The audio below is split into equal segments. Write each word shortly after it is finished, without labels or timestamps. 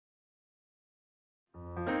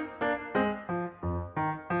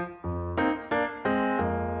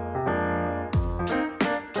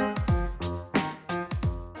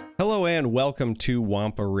and welcome to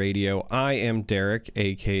Wampa Radio. I am Derek,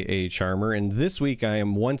 aka Charmer, and this week I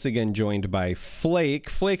am once again joined by Flake.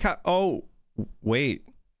 Flake, oh wait,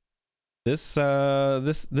 this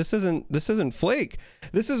isn't Flake.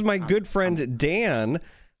 This is my good friend Dan,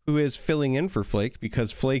 who is filling in for Flake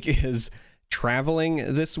because Flake is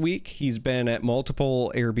traveling this week. He's been at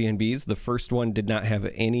multiple Airbnbs. The first one did not have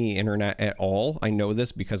any internet at all. I know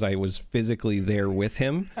this because I was physically there with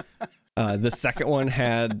him. The second one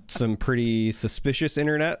had some pretty suspicious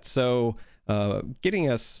internet. So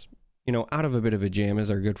getting us, out of a bit of a jam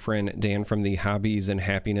is our good friend Dan from the Hobbies and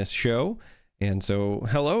Happiness show. And so,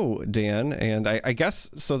 hello, Dan. And I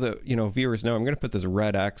guess so that, viewers know, I'm going to put this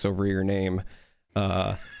red X over your name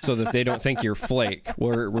so that they don't think you're Flake.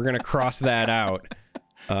 We're going to cross that out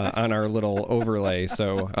on our little overlay.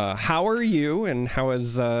 So how are you and how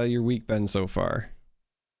has your week been so far?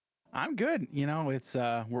 I'm good. It's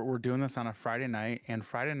we're doing this on a Friday night, and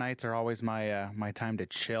Friday nights are always my my time to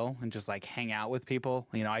chill and just like hang out with people.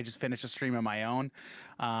 I just finished a stream of my own,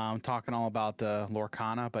 talking all about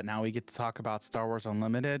Lorcana, but now we get to talk about Star Wars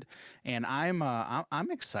Unlimited, and I'm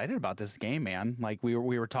excited about this game, man. Like we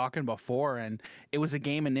were talking before, and it was a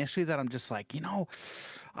game initially that I'm just like,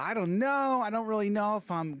 I don't know. I don't really know if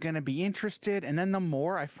I'm going to be interested. And then the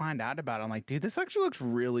more I find out about it, I'm like, dude, this actually looks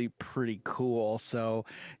really pretty cool. So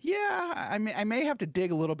yeah, I may have to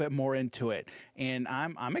dig a little bit more into it. And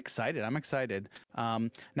I'm excited. I'm excited.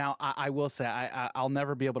 Now I will say I'll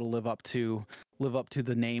never be able to live up to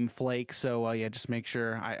the name Flake. So yeah, just make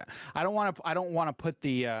sure I don't want to put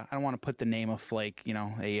the name of Flake,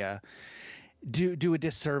 do a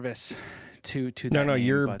disservice to that No, name,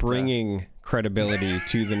 you're but, bringing credibility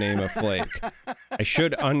to the name of Flake. I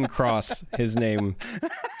should uncross his name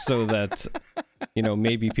so that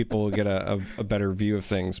maybe people will get a better view of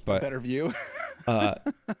things. But better view.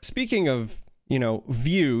 Speaking of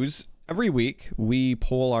views, every week we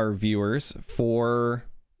poll our viewers for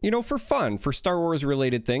fun, for Star Wars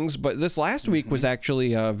related things. But this last week was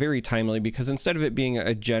actually very timely because instead of it being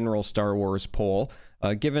a general Star Wars poll,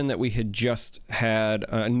 given that we had just had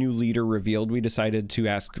a new leader revealed, we decided to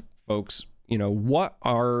ask folks, what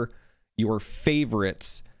are your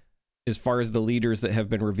favorites as far as the leaders that have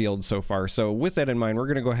been revealed so far? So with that in mind, we're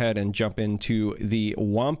going to go ahead and jump into the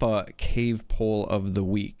Wampa Cave Poll of the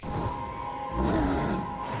Week.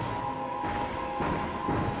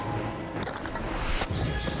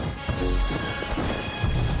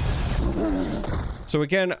 So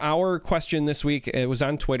again, our question this week, it was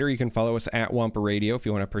on Twitter. You can follow us at Wampa Radio if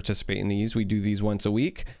you want to participate in these. We do these once a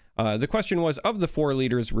week. The question was, of the 4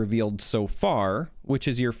 leaders revealed so far, which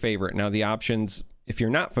is your favorite? Now, the options, if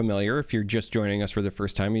you're not familiar, if you're just joining us for the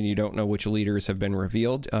first time and you don't know which leaders have been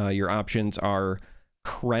revealed, your options are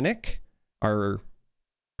Krennic, our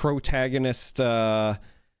protagonist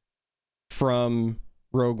from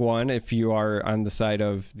Rogue One, if you are on the side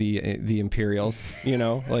of the Imperials,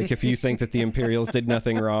 like if you think that the Imperials did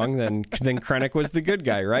nothing wrong, then Krennic was the good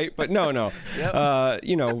guy, right? But no. Yep.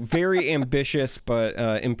 Very ambitious, but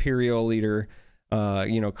Imperial leader.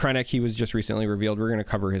 Krennic, he was just recently revealed. We're going to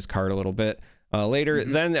cover his card a little bit later.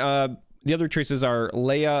 Mm-hmm. Then the other choices are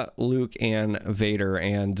Leia, Luke, and Vader,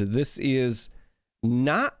 and this is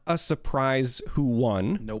not a surprise who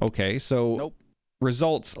won. Nope. Okay, so. Nope.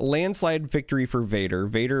 Results, landslide victory for Vader.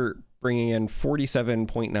 Vader bringing in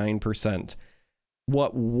 47.9%.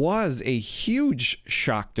 What was a huge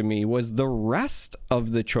shock to me was the rest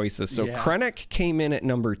of the choices. So yeah. Krennic came in at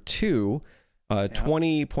number 2,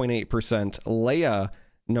 20.8%. Leia,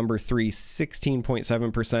 number 3,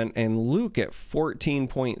 16.7%. And Luke at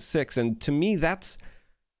 14.6%. And to me, that's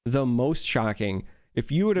the most shocking.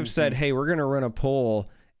 If you would have said, hey, we're going to run a poll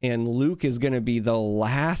and Luke is going to be the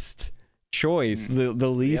last choice, the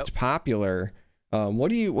least popular, what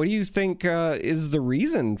do you think is the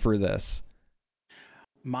reason for this?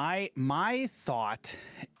 My thought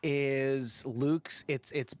is Luke's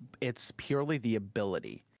it's purely the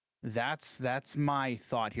ability. That's my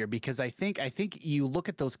thought here, because I think you look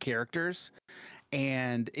at those characters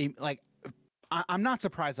and I'm not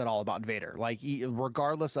surprised at all about Vader,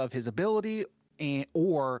 regardless of his ability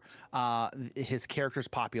or his character's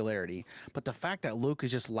popularity. But the fact that Luke is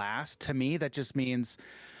just last, to me, that just means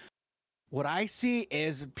what I see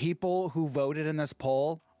is people who voted in this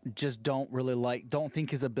poll just don't think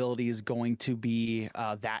his ability is going to be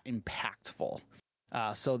that impactful.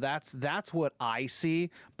 So that's what I see.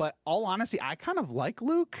 But all honesty, I kind of like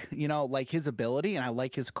Luke, like his ability, and I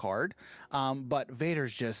like his card. But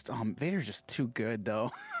Vader's just too good,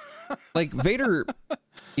 though. like Vader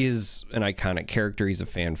is an iconic character. He's a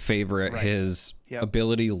fan favorite. Right. His Yep.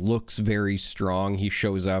 ability looks very strong. He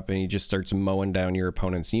shows up and he just starts mowing down your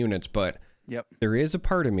opponent's units. But Yep. there is a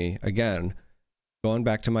part of me, again, going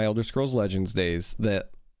back to my Elder Scrolls Legends days,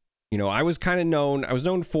 that, you know, I was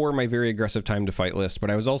known for my very aggressive time to fight list,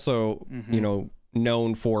 but I was also, you know,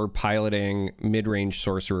 known for piloting mid-range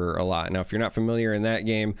sorcerer a lot. Now, if you're not familiar in that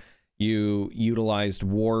game, you utilized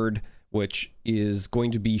Ward, which is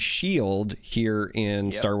going to be shield here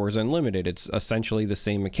in Star Wars Unlimited. It's essentially the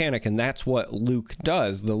same mechanic, and that's what Luke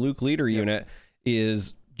does. The Luke leader unit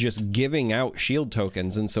is just giving out shield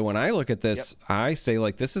tokens. And so when I look at this, I say,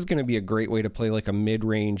 like, this is going to be a great way to play like a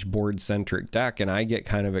mid-range board-centric deck, and I get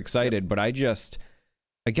kind of excited. But I just,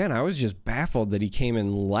 again, I was just baffled that he came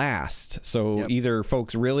in last. So either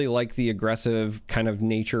folks really like the aggressive kind of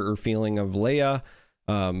nature or feeling of Leia.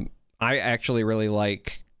 I actually really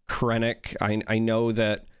like Krennic. I know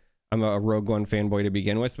that I'm a Rogue One fanboy to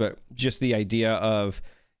begin with, but just the idea of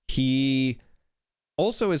he's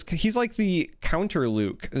like the counter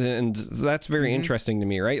Luke, and that's very interesting to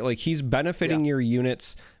me, right? Like, he's benefiting your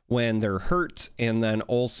units when they're hurt, and then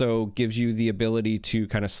also gives you the ability to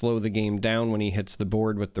kind of slow the game down when he hits the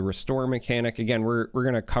board with the restore mechanic. Again, we're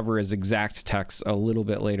going to cover his exact text a little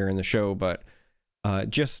bit later in the show, but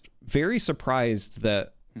just very surprised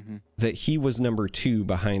that that he was number 2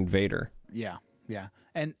 behind Vader. Yeah.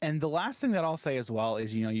 And the last thing that I'll say as well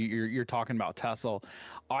is, you know, you're talking about Tessel.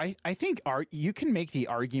 I think you can make the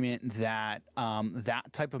argument that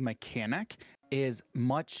that type of mechanic is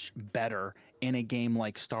much better in a game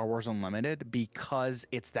like Star Wars Unlimited, because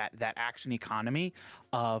it's that action economy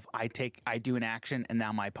of I do an action and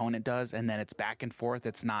now my opponent does, and then it's back and forth.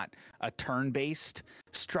 It's not a turn-based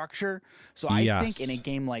structure. So I think in a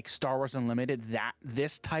game like Star Wars Unlimited, that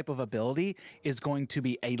this type of ability is going to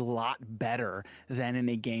be a lot better than in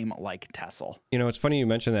a game like Tessel. You know, it's funny you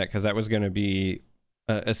mentioned that, because that was going to be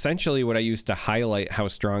essentially what I used to highlight how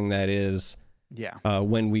strong that is.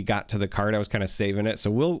 When we got to the card, I was kind of saving it. So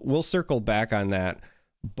we'll circle back on that.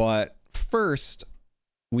 But first,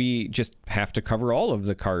 we just have to cover all of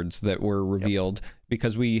the cards that were revealed,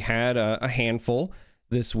 because we had a handful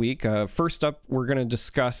this week. First up, we're going to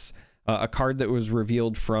discuss a card that was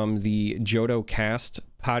revealed from the Johto Cast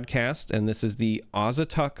podcast, and this is the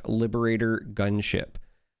Auzituck Liberator Gunship.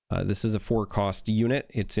 This is a 4-cost unit.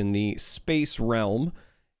 It's in the space realm.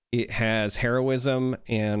 It has heroism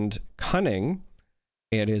and cunning.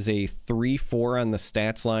 It is a 3/4 on the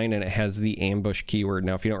stats line, and it has the ambush keyword.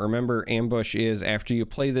 Now, if you don't remember, ambush is after you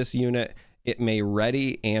play this unit, it may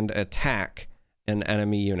ready and attack an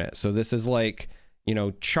enemy unit. So this is like, you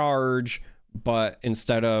know, charge, but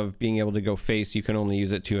instead of being able to go face, you can only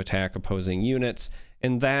use it to attack opposing units.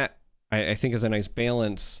 And that, I think, is a nice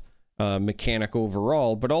balance mechanic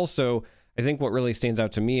overall. But also, I think what really stands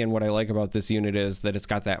out to me and what I like about this unit is that it's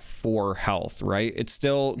got that 4 health, right? It's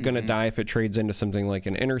still going to die if it trades into something like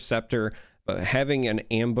an interceptor, but having an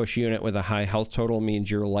ambush unit with a high health total means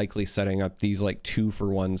you're likely setting up these like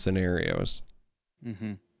 2-for-1 scenarios.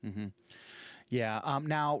 Yeah.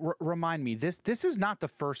 Now, remind me, this is not the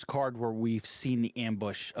first card where we've seen the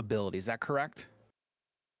ambush ability. Is that correct?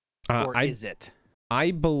 Or is it?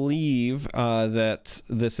 I believe that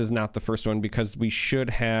this is not the first one, because we should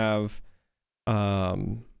have...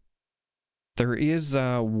 there is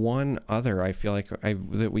one other I feel like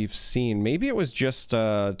that we've seen. Maybe it was just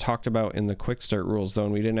talked about in the quick start rules, though,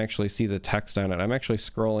 and we didn't actually see the text on it. I'm actually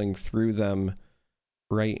scrolling through them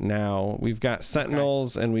right now. We've got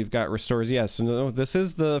Sentinels and we've got Restores. Yes, no, this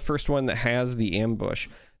is the first one that has the ambush.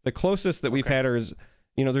 The closest that we've had is,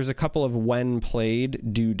 you know, there's a couple of when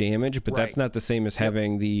played do damage, but that's not the same as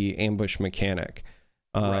having the ambush mechanic.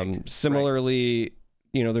 Similarly,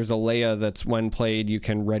 you know, there's a Leia that's when played, you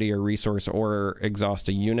can ready a resource or exhaust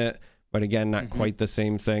a unit, but again, not quite the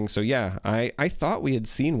same thing. So yeah, I thought we had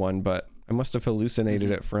seen one, but I must have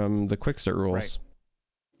hallucinated it from the quick start rules.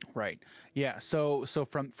 Right. Yeah. So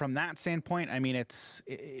from that standpoint, I mean, it's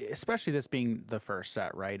especially this being the first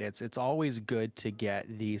set, right? It's always good to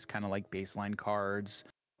get these kind of like baseline cards.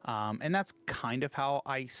 And that's kind of how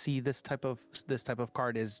I see this type of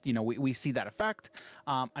card is, you know, we see that effect.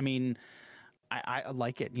 I mean, I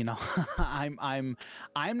like it, you know. I'm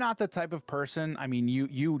not the type of person. I mean,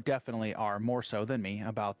 you definitely are more so than me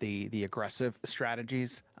about the aggressive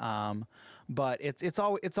strategies. But it's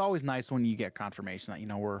always nice when you get confirmation that, you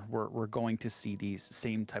know, we're going to see these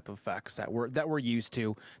same type of effects that we're used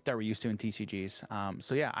to in TCGs.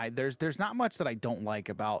 So yeah, there's not much that I don't like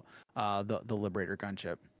about the Liberator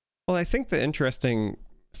gunship. Well, I think the interesting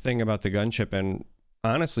thing about the gunship, and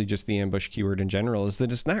honestly just the ambush keyword in general, is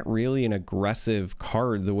that it's not really an aggressive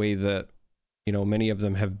card the way that, you know, many of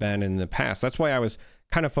them have been in the past. That's why I was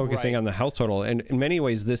kind of focusing on the health total. And in many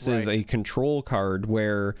ways, this is a control card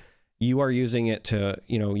where you are using it to,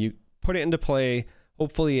 you know, you put it into play.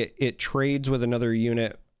 Hopefully it trades with another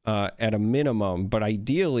unit at a minimum, but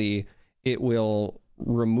ideally it will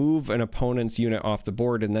remove an opponent's unit off the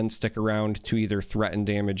board and then stick around to either threaten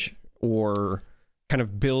damage or kind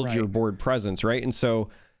of build your board presence, right? And so,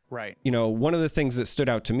 you know, one of the things that stood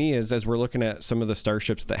out to me is, as we're looking at some of the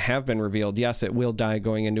starships that have been revealed, yes, it will die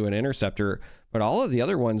going into an interceptor, but all of the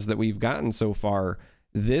other ones that we've gotten so far,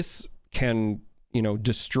 this can, you know,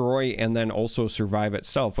 destroy and then also survive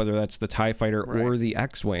itself, whether that's the TIE fighter or the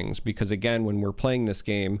X-Wings, because again, when we're playing this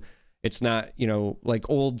game, it's not, you know, like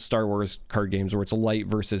old Star Wars card games where it's light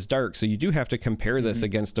versus dark. So you do have to compare this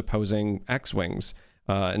against opposing X-Wings.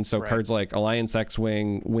 And so cards like Alliance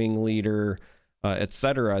X-Wing, Wing Leader,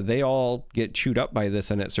 etc., they all get chewed up by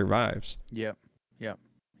this and it survives. Yep.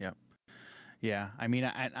 Yeah, I mean,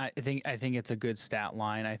 I think it's a good stat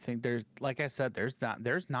line. I think there's, like I said,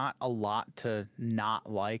 there's not a lot to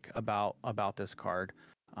not like about this card.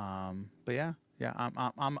 But yeah,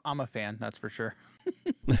 I'm a fan, that's for sure.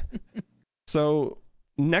 So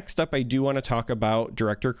next up, I do want to talk about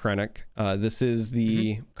Director Krennic. This is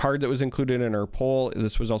the card that was included in our poll.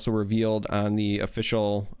 This was also revealed on the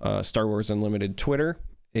official Star Wars Unlimited Twitter.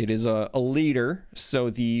 It is a leader.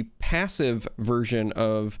 So the passive version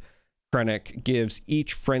of Krennic gives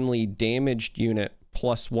each friendly damaged unit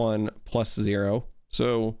 +1/+0.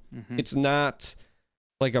 So it's not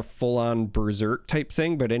like a full-on berserk type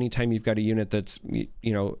thing, but anytime you've got a unit that's, you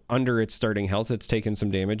know, under its starting health, it's taken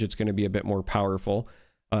some damage, it's going to be a bit more powerful.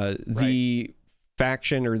 The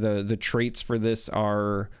faction or the traits for this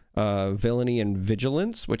are villainy and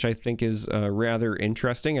vigilance, which I think is rather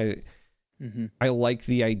interesting. I like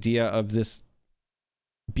the idea of this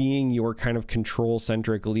being your kind of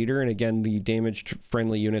control-centric leader, and again, the damaged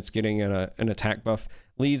friendly units getting an attack buff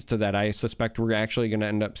leads to that. I suspect we're actually going to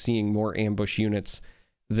end up seeing more ambush units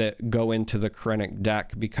that go into the Krennic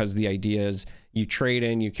deck, because the idea is you trade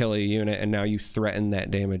in, you kill a unit, and now you threaten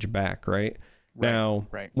that damage back, right? Now,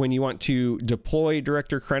 when you want to deploy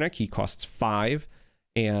Director Krennic, he costs 5,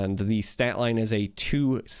 and the stat line is a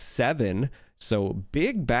 2/7. So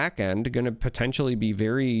big back end, going to potentially be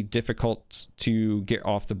very difficult to get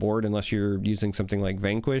off the board unless you're using something like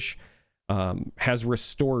Vanquish. Has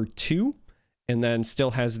Restore 2, and then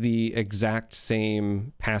still has the exact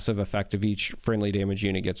same passive effect of each friendly damage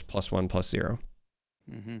unit gets +1/+0.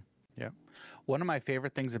 Yeah. One of my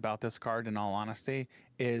favorite things about this card, in all honesty,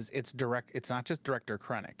 is it's not just Director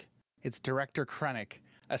Krennic. It's Director Krennic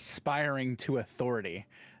aspiring to authority.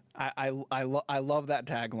 I love that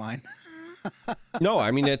tagline. No, I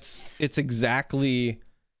mean, it's exactly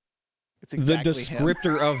the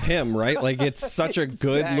descriptor of him, right? Like, it's such a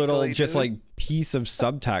good little just like piece of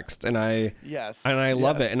subtext, and I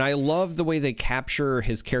love it. And I love the way they capture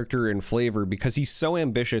his character and flavor, because he's so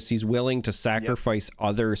ambitious. He's willing to sacrifice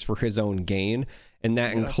others for his own gain, and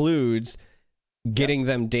that includes getting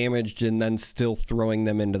them damaged and then still throwing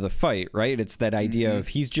them into the fight, right? It's that idea of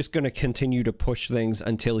he's just going to continue to push things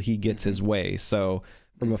until he gets his way. So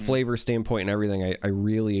from a flavor standpoint and everything, I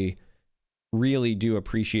really, really do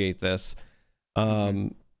appreciate this.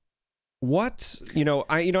 What,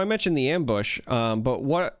 I mentioned the ambush, but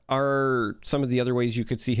what are some of the other ways you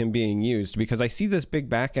could see him being used? Because I see this big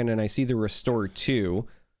back end and I see the Restore 2.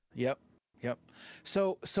 Yep.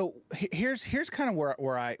 So here's kind of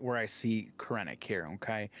where I see Krennic here.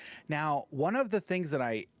 Okay. Now, one of the things that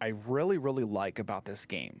I really, really like about this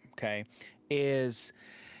game, okay, is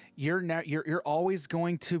you're always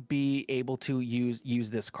going to be able to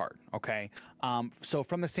use this card, okay? So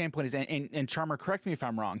from the standpoint is, and Charmer, correct me if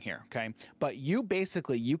I'm wrong here, okay? But you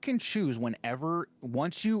can choose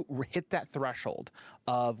once you hit that threshold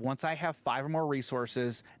of, once I have 5 or more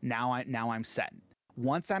resources, now I'm set.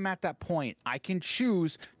 Once I'm at that point, I can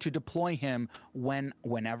choose to deploy him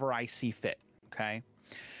whenever I see fit, okay?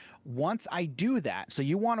 Once I do that, so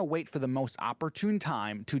you want to wait for the most opportune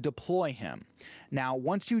time to deploy him. Now,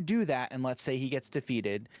 once you do that, and let's say he gets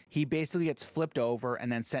defeated, he basically gets flipped over and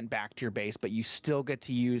then sent back to your base, but you still get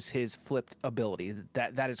to use his flipped ability.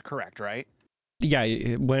 That is correct, right?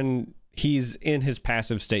 Yeah, when he's in his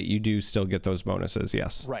passive state, you do still get those bonuses,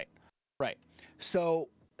 yes. Right.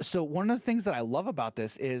 So one of the things that I love about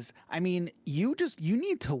this is, I mean, you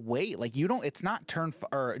need to wait. Like, it's not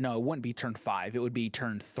it wouldn't be turn 5. It would be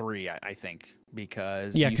turn 3, I think,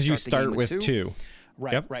 because you start with 2.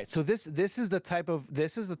 Right, Yep. right. So this is the type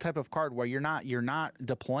of card where you're not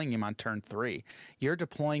deploying him on turn 3. You're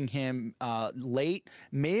deploying him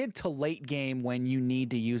mid to late game when you need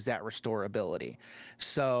to use that restore ability.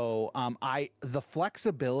 So the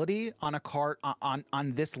flexibility on a card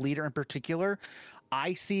on this leader in particular,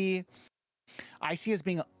 I see as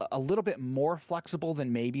being a little bit more flexible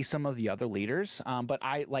than maybe some of the other leaders. But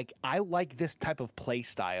I like this type of play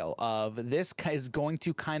style of this is going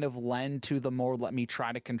to kind of lend to the more let me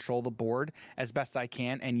try to control the board as best I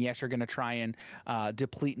can. And yes, you're going to try and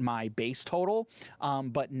deplete my base total,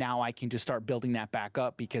 but now I can just start building that back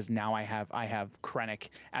up because now I have Krennic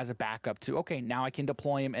as a backup to okay, now I can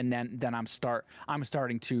deploy him and then I'm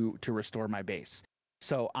starting to restore my base.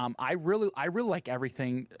 So I really like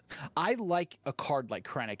everything. I like a card like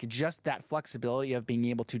Krennic, just that flexibility of being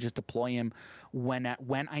able to just deploy him when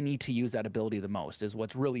I need to use that ability the most is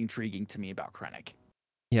what's really intriguing to me about Krennic.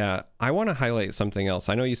 Yeah, I want to highlight something else.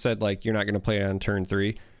 I know you said like you're not going to play it on turn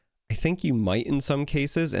 3. I think you might in some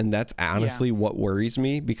cases, and that's honestly what worries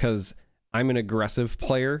me because I'm an aggressive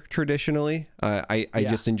player traditionally. I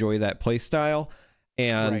just enjoy that play style.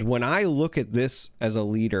 And when I look at this as a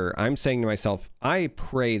leader, I'm saying to myself, I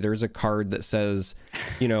pray there's a card that says,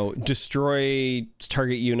 destroy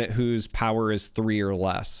target unit whose power is 3 or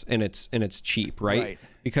less, and it's cheap, right?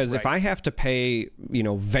 Because if I have to pay,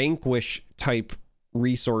 vanquish type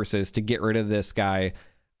resources to get rid of this guy,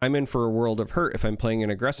 I'm in for a world of hurt if I'm playing an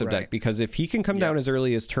aggressive deck, because if he can come down as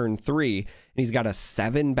early as turn 3 and he's got a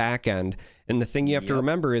 7 back end, and the thing you have to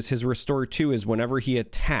remember is his restore 2 is whenever he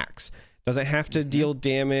attacks. Doesn't have to deal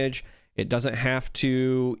damage. It doesn't have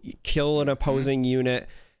to kill an opposing unit,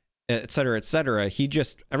 et cetera, et cetera. He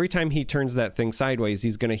just, every time he turns that thing sideways,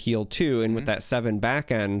 he's going to heal 2. And with that 7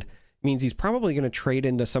 back end, means he's probably going to trade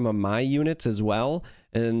into some of my units as well.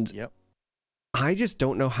 And I just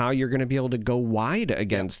don't know how you're going to be able to go wide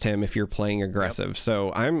against him if you're playing aggressive.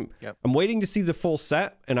 So I'm waiting to see the full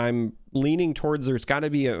set, and I'm leaning towards there's got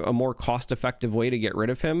to be a more cost-effective way to get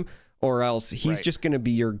rid of him. Or else he's just going to be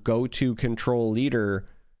your go-to control leader,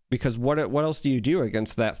 because what else do you do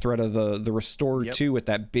against that threat of the restore 2 with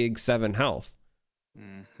that big 7 health?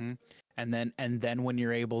 And then when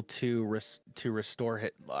you're able to restore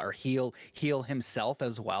hit or heal himself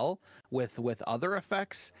as well with other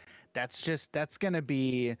effects, that's going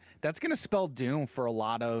to spell doom for a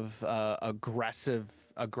lot of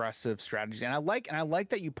aggressive strategy. And I like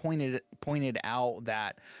that you pointed out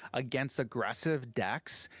that against aggressive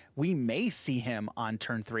decks we may see him on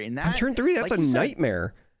turn 3, and that on turn 3 that's like a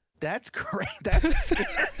nightmare. That's great. That's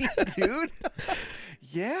scary, dude.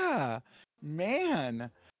 Yeah,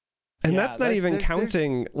 man. And that's not even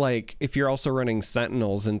counting like if you're also running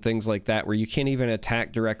sentinels and things like that, where you can't even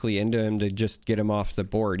attack directly into him to just get him off the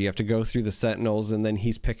board. You have to go through the sentinels, and then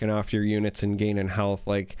he's picking off your units and gaining health.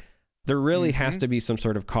 Like, there really has to be some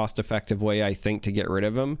sort of cost-effective way, I think, to get rid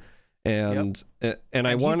of him. And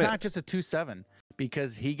I want he's not just a 2/7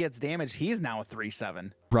 because he gets damaged. He is now a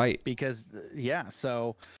 3/7. Right. Because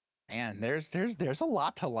so. Man, there's a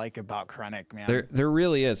lot to like about Krennic, man. There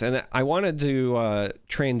really is. And I wanted to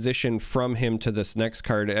transition from him to this next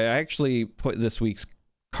card. I actually put this week's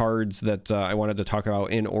cards that I wanted to talk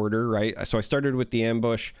about in order, right? So I started with the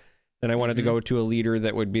ambush, then I wanted to go to a leader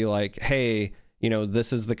that would be like, hey,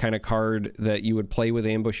 this is the kind of card that you would play with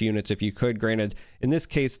ambush units if you could. Granted, in this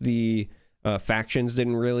case, the factions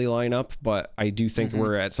didn't really line up, but I do think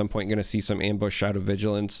we're at some point going to see some ambush out of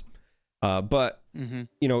Vigilance. But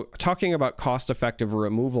talking about cost-effective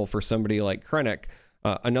removal for somebody like Krennic,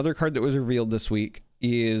 another card that was revealed this week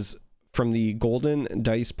is from the Golden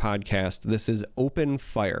Dice podcast. This is Open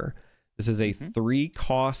Fire. This is a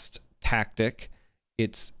 3-cost tactic.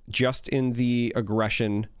 It's just in the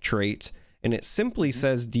aggression trait, and it simply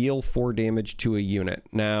says deal 4 damage to a unit.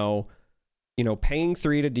 Now, paying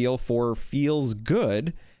 3 to deal 4 feels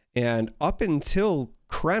good, and up until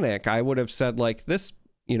Krennic, I would have said like this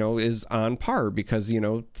is on par, because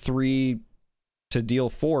 3 to deal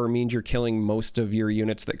 4 means you're killing most of your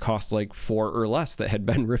units that cost like 4 or less that had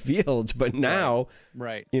been revealed. But now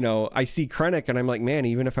I see Krennic and I'm like, man,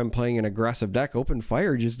 even if I'm playing an aggressive deck, Open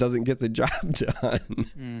Fire just doesn't get the job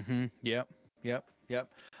done. Yep.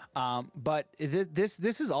 But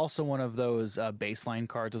this is also one of those baseline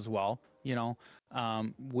cards as well.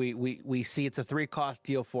 We see it's a 3-cost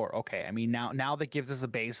deal 4. Okay, I mean now that gives us a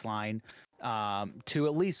baseline to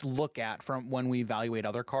at least look at from when we evaluate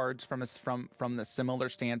other cards from the similar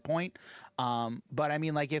standpoint. But I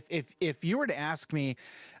mean, like if you were to ask me,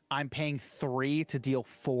 I'm paying 3 to deal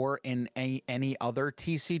 4 in any other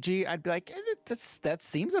TCG, I'd be like, that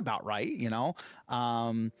seems about right,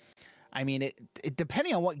 I mean, it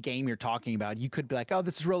depending on what game you're talking about, you could be like, oh,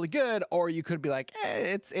 this is really good, or you could be like,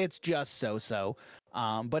 it's just so.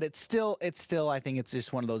 But it's still, I think it's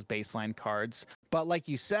just one of those baseline cards. But like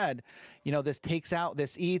you said, this takes out,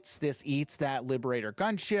 this eats that Liberator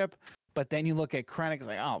gunship. But then you look at Krennic, it's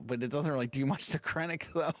like, oh, but it doesn't really do much to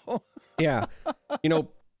Krennic though. Yeah,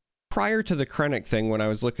 prior to the Krennic thing, when I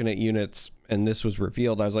was looking at units and this was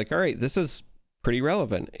revealed, I was like, all right, this is pretty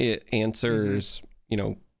relevant. It answers,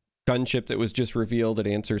 gunship that was just revealed. It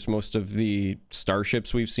answers most of the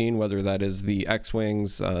starships we've seen, whether that is the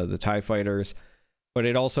X-Wings, the TIE fighters, but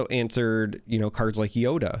it also answered, cards like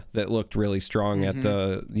Yoda that looked really strong at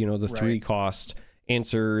the, the 3 cost.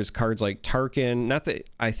 Answers cards like Tarkin. Not that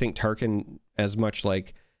I think Tarkin as much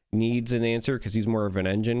like needs an answer because he's more of an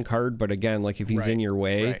engine card, but again, like if he's in your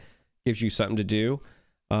way, gives you something to do.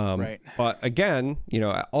 But again,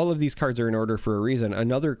 all of these cards are in order for a reason.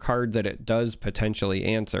 Another card that it does potentially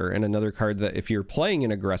answer, and another card that if you're playing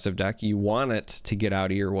an aggressive deck, you want it to get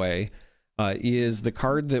out of your way, is the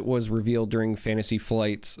card that was revealed during Fantasy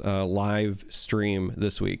Flight's live stream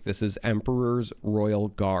this week. This is Emperor's Royal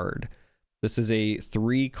Guard. This is a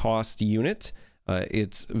 3 cost unit.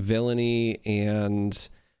 It's villainy, and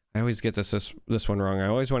I always get this one wrong. I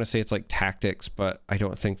always want to say it's like tactics, but I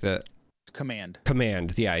don't think that. Command.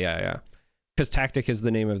 Yeah. Because tactic is the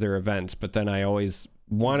name of their events, but then I always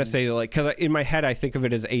want to say like, because in my head I think of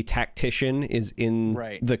it as a tactician is in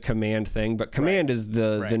the command thing, but command is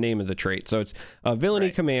the name of the trait. So it's a villainy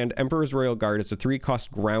command, Emperor's Royal Guard. It's a 3 cost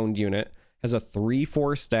ground unit, has a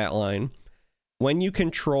 3/4 stat line. When you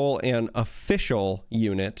control an official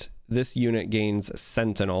unit, this unit gains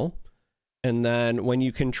Sentinel. And then when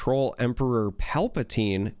you control Emperor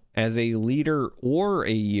Palpatine as a leader or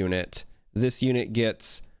a unit, this unit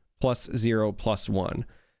gets +0/+1.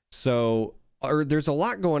 So there's a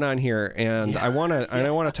lot going on here, and I want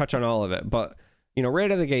to touch on all of it. But right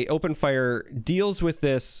out of the gate, Open Fire deals with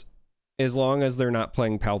this as long as they're not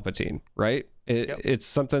playing Palpatine, right? It's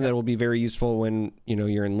something that will be very useful when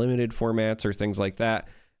you're in limited formats or things like that.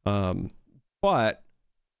 But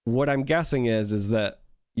what I'm guessing is that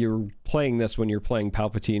you're playing this when you're playing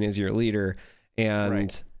Palpatine as your leader,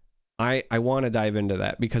 and I want to dive into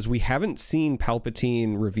that because we haven't seen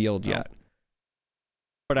Palpatine revealed yet.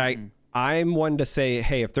 But I'm one to say,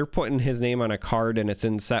 hey, if they're putting his name on a card and it's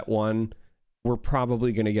in set 1, we're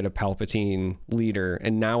probably going to get a Palpatine leader,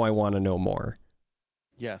 and now I want to know more.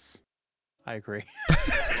 Yes, I agree.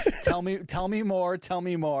 Tell me more.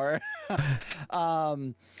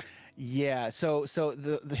 Yeah. So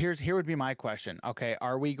here would be my question. Okay,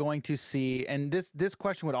 are we going to see? And this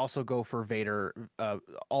question would also go for Vader,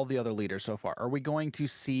 all the other leaders so far. Are we going to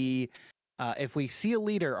see? If we see a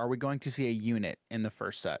leader, are we going to see a unit in the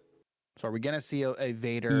first set? So are we going to see a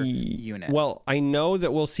Vader unit? Well, I know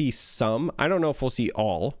that we'll see some. I don't know if we'll see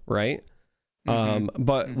all, right?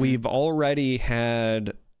 But we've already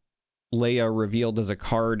had Leia revealed as a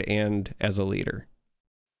card and as a leader.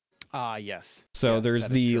 Yes. So yes, there's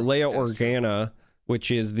the Leia Organa,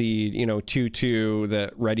 which is the 2/2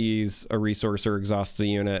 that readies a resource or exhausts a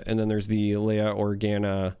unit, and then there's the Leia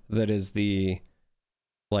Organa that is the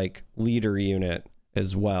leader unit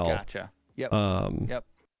as well. Gotcha. Yep. Yep.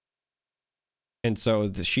 And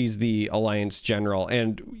so she's the Alliance General,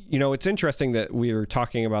 and it's interesting that we are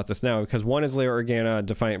talking about this now because one is Leia Organa,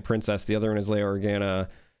 Defiant Princess, the other one is Leia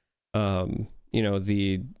Organa,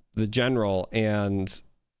 the General, and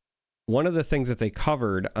one of the things that they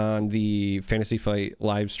covered on the Fantasy Flight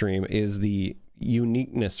live stream is the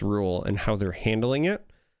uniqueness rule and how they're handling it.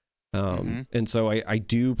 And so I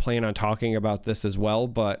do plan on talking about this as well,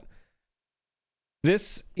 but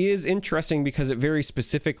this is interesting because it very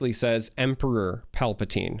specifically says Emperor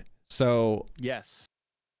Palpatine. So yes,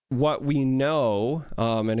 what we know,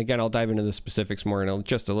 and again, I'll dive into the specifics more in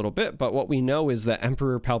just a little bit, but what we know is that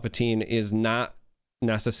Emperor Palpatine is not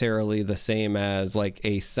necessarily the same as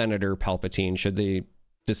a Senator Palpatine should they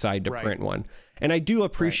decide to print one. And I do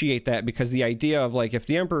appreciate that because the idea of if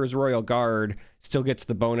the Emperor's Royal Guard still gets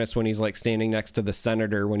the bonus when he's standing next to the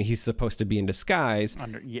Senator when he's supposed to be in disguise,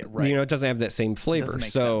 it doesn't have that same flavor.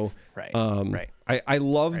 So I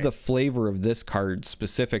love the flavor of this card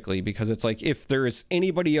specifically because it's if there's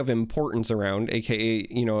anybody of importance around, aka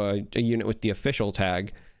a unit with the official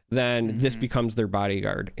tag, then this becomes their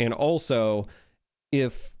bodyguard. And also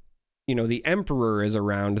if the Emperor is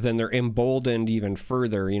around, then they're emboldened even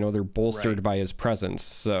further. They're bolstered by his presence.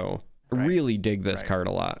 So I really dig this card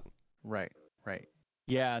a lot. Right.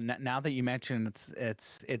 Yeah. Now that you mention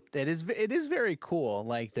it is very cool.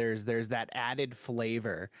 There's that added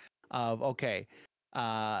flavor of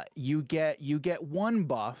you get one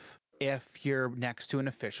buff if you're next to an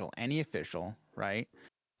official, any official, right?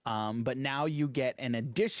 But now you get an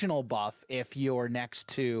additional buff if you're next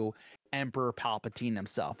to Emperor Palpatine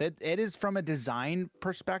himself. It is, from a design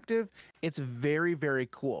perspective, it's very, very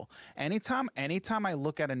cool. Anytime I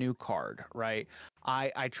look at a new card, right,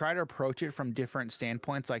 I try to approach it from different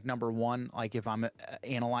standpoints. Like, number one, like if I'm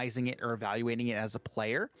analyzing it or evaluating it as a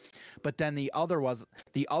player, but then the other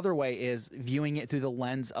way is viewing it through the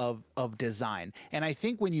lens of design. And I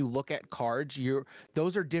think when you look at cards,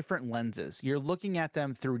 those are different lenses. You're looking at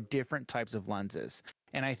them through different types of lenses.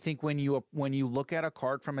 And I think when you look at a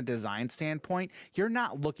card from a design standpoint, you're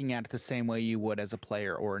not looking at it the same way you would as a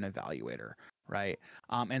player or an evaluator, right?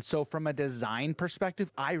 And so from a design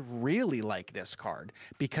perspective, I really like this card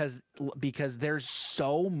because there's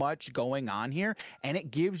so much going on here, and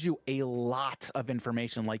it gives you a lot of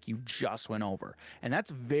information like you just went over. And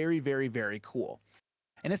that's very, very, very cool.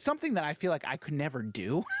 And it's something that I feel like I could never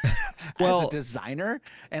do as a designer.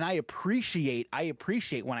 And I appreciate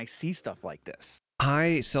when I see stuff like this.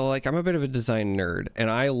 I'm a bit of a design nerd,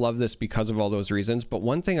 and I love this because of all those reasons. But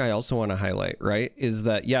one thing I also want to highlight, right, is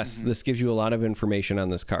that yes, this gives you a lot of information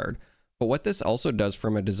on this card. But what this also does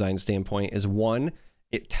from a design standpoint is, one,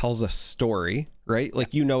 it tells a story, right?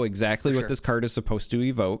 Like, you know exactly what this card is supposed to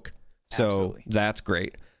evoke. So Absolutely. That's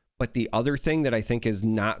great. But the other thing that I think is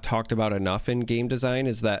not talked about enough in game design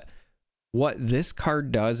is that what this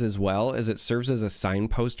card does as well is it serves as a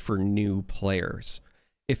signpost for new players.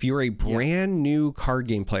 If you're a brand new card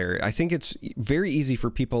game player, I think it's very easy for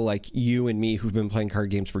people like you and me who've been playing card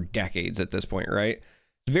games for decades at this point, right?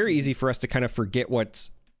 It's very easy for us to kind of forget what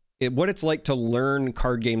it's like to learn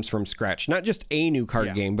card games from scratch. Not just a new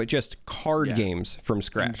card game, but just card games from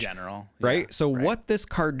scratch. In general. Right? So what this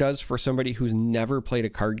card does for somebody who's never played a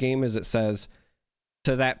card game is it says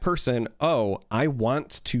to that person, oh, I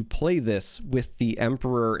want to play this with the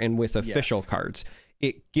Emperor and with official cards.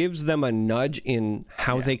 It gives them a nudge in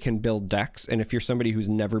how they can build decks. And if you're somebody who's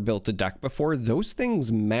never built a deck before, those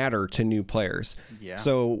things matter to new players. Yeah.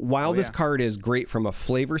 So while this card is great from a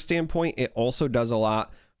flavor standpoint, it also does a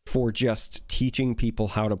lot for just teaching people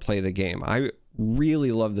how to play the game. I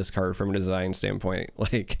really love this card from a design standpoint.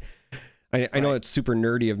 Like, I know it's super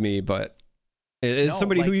nerdy of me, but as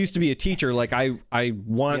somebody who used to be a teacher, like I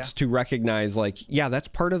want to recognize, like, that's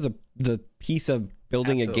part of the piece of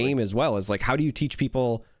building a game as well, is like, how do you teach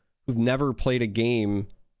people who've never played a game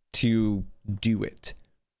to do it?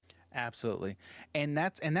 Absolutely. And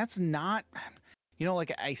that's not,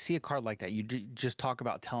 like, I see a card like that. You just talk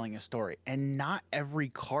about telling a story, and not every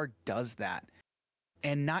card does that.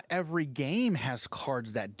 And not every game has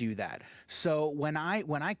cards that do that. So when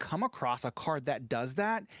I come across a card that does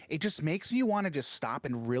that, it just makes me want to just stop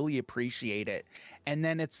and really appreciate it. And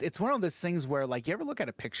then it's one of those things where, like, you ever look at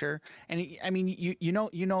a picture, and I mean, you know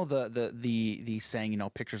the saying,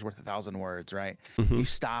 picture's worth 1,000 words, right? Mm-hmm. You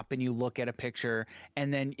stop and you look at a picture,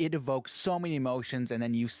 and then it evokes so many emotions, and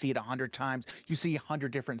then you see it 100 times, you see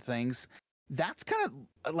 100 different things. That's kind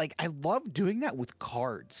of like, I love doing that with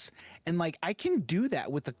cards. And like, I can do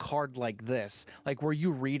that with a card like this, like where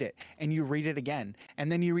you read it and you read it again,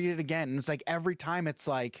 and then you read it again. And it's like, every time it's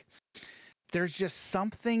like, there's just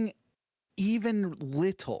something even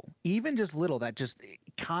just little that just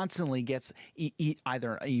constantly gets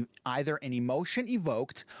either an emotion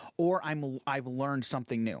evoked, or I've learned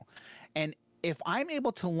something new. And if I'm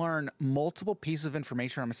able to learn multiple pieces of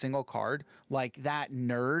information from a single card, like, that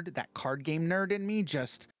card game nerd in me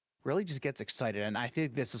just gets excited. And I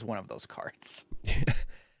think this is one of those cards.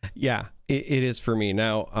 Yeah, it is for me.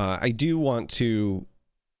 Now, I do want to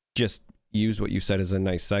just use what you said as a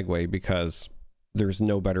nice segue, because there's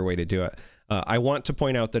no better way to do it. I want to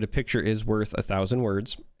point out that a picture is worth 1,000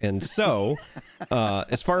 words. And so,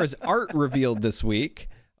 as far as art revealed this week,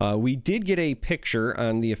 we did get a picture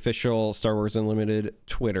on the official Star Wars Unlimited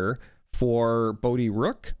Twitter for Bodhi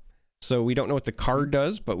Rook. So we don't know what the card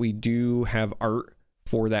does, but we do have art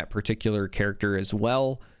for that particular character as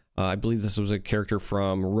well. I believe this was a character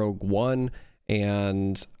from Rogue One,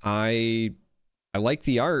 and I like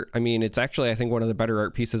the art. I mean, it's actually, I think, one of the better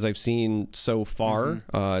art pieces I've seen so far.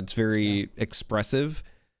 It's very expressive.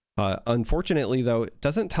 Unfortunately, though, it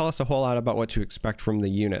doesn't tell us a whole lot about what to expect from the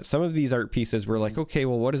unit. Some of these art pieces were like, okay,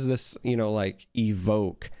 well, what does this, like,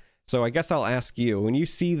 evoke? So I guess I'll ask you, when you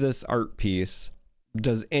see this art piece,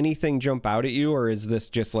 does anything jump out at you, or is this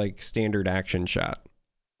just like standard action shot?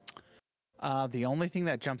 The only thing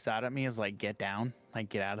that jumps out at me is, like, get down. like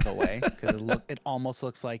get out of the way, because it almost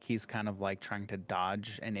looks like he's kind of like trying to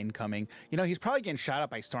dodge an incoming. He's probably getting shot up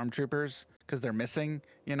by stormtroopers because they're missing.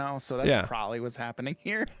 So that's Yeah. probably what's happening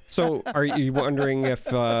here. So are you wondering if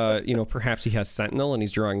perhaps he has sentinel and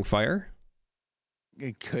he's drawing fire?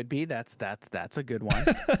 It could be. That's a good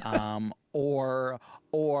one.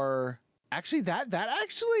 Or actually that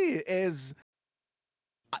actually is.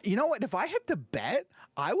 You know what? If I had to bet,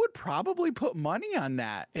 I would probably put money on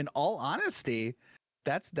that. In all honesty,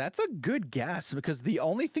 that's a good guess, because the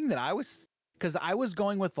only thing that I was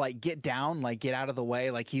going with like get down, like get out of the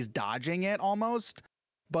way, like he's dodging it almost.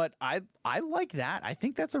 But I like that. I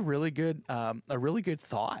think that's a really good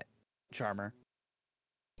thought, Charmer.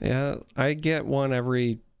 Yeah, I get one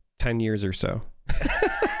every 10 years or so.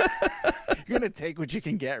 You're gonna take what you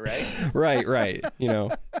can get, right? Right.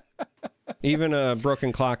 Even a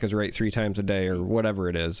broken clock is right 3 times a day or whatever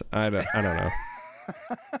it is. I don't know.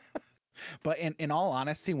 But in all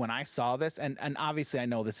honesty, when I saw this, and obviously I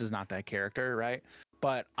know this is not that character, right?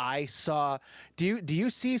 But I saw. Do you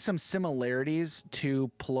see some similarities to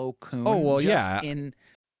Plo Koon? Oh well, yeah.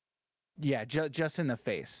 Just in the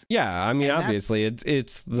face. Yeah, I mean, and obviously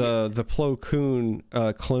it's the Plo Koon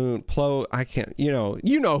Plo. I can't. You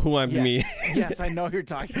know who I mean. Yes, I know who you're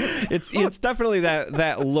talking about. It's definitely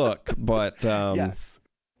that look, but yes.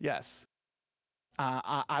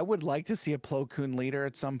 I would like to see a Plo Koon leader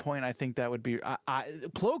at some point. I think that would be.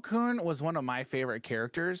 Plo Koon was one of my favorite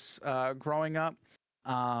characters growing up.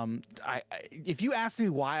 If you asked me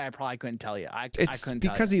why, I probably couldn't tell you. I couldn't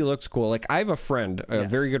because he looks cool. Like I have a friend, a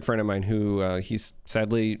very good friend of mine who he's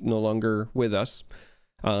sadly no longer with us.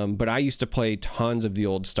 But I used to play tons of the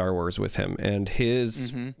old Star Wars with him, and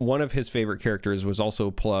one of his favorite characters was also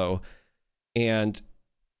Plo, and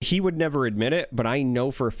he would never admit it, but I know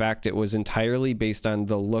for a fact it was entirely based on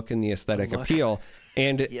the look and the aesthetic appeal,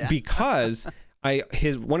 and because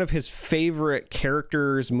one of his favorite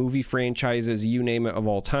characters, movie franchises, you name it, of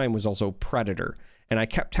all time was also Predator. And I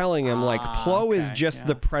kept telling him, like, Plo is just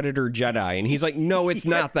the Predator Jedi. And he's like, no, it's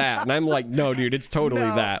not that. And I'm like, no, dude, it's totally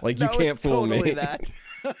that. Like, you can't fool me. That.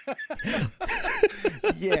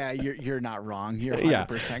 Yeah, you're not wrong. You're 100%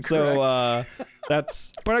 correct. So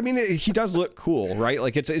but I mean, he does look cool, right?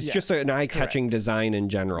 Like, it's just an eye-catching design in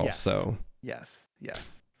general. Yes. So yes,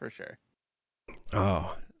 for sure.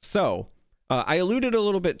 Oh, so I alluded a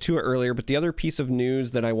little bit to it earlier, but the other piece of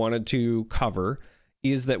news that I wanted to cover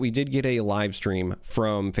is that we did get a live stream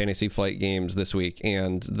from Fantasy Flight Games this week,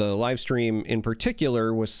 and the live stream in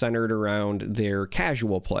particular was centered around their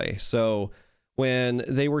casual play. So when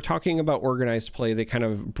they were talking about organized play, they kind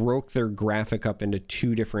of broke their graphic up into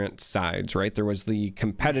 2 different sides, right? There was the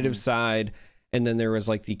competitive side, and then there was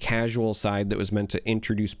like the casual side that was meant to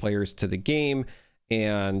introduce players to the game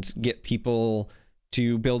and get people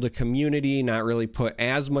to build a community, not really put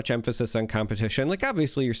as much emphasis on competition. Like,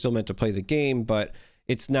 obviously you're still meant to play the game, but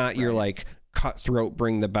it's not your like cutthroat,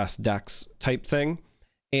 bring the best decks type thing.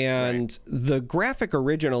 And the graphic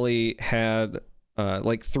originally had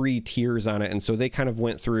like 3 tiers on it. And so they kind of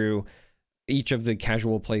went through each of the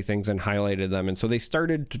casual play things and highlighted them. And so they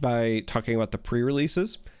started by talking about the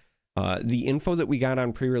pre-releases. The info that we got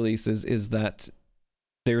on pre-releases is that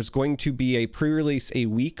there's going to be a pre-release a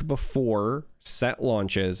week before set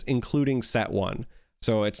launches, including set 1.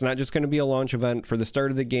 So it's not just going to be a launch event for the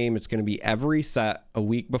start of the game. It's going to be every set a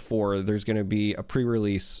week before. There's going to be a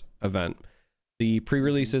pre-release event. The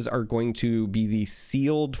pre-releases are going to be the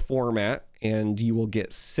sealed format, and you will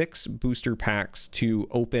get 6 booster packs to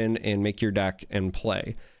open and make your deck and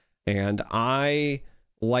play. And I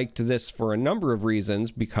liked this for a number of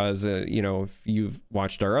reasons, because if you've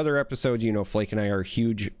watched our other episodes, Flake and I are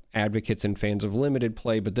huge advocates and fans of limited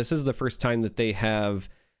play, but this is the first time that they have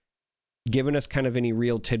given us kind of any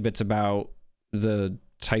real tidbits about the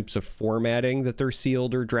types of formatting that their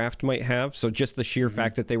sealed or draft might have. So just the sheer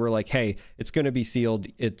fact that they were like, hey, it's going to be sealed,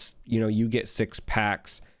 it's you get 6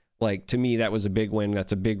 packs, like, to me that was a big win.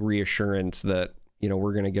 That's a big reassurance that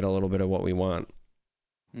we're going to get a little bit of what we want.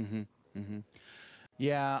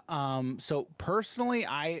 Yeah. So personally,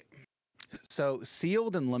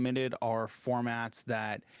 sealed and limited are formats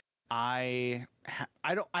that I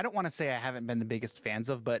don't want to say I haven't been the biggest fans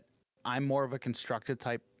of, but I'm more of a constructed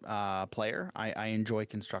type player. I enjoy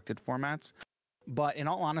constructed formats. But in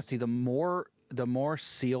all honesty, the more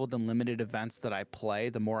sealed and limited events that I play,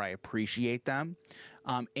 the more I appreciate them.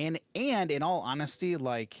 And in all honesty,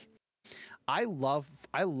 like, I love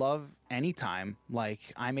anytime like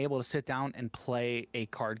I'm able to sit down and play a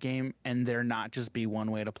card game and there not just be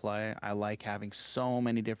one way to play. I like having so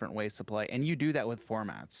many different ways to play, and you do that with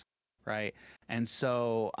formats. right? And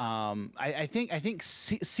so I think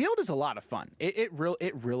sealed is a lot of fun. It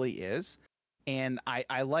really is, and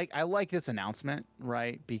I like this announcement,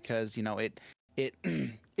 right? Because it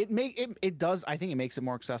it does, I think it makes it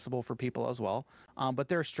more accessible for people as well. But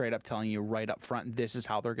they're straight up telling you right up front this is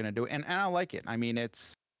how they're going to do it, and I like it. I mean,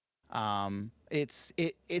 it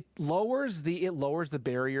lowers the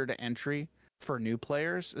barrier to entry for new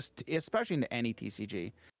players, especially into any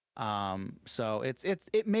TCG. So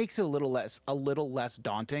it makes it a little less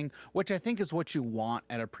daunting, which I think is what you want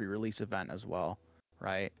at a pre-release event as well,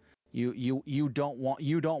 right? You don't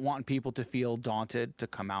want people to feel daunted to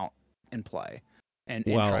come out and play and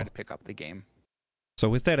try to pick up the game. So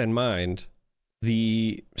with that in mind,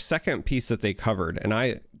 the second piece that they covered, and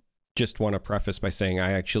I just want to preface by saying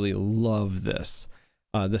I actually love this.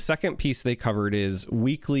 The second piece they covered is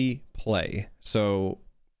weekly play. So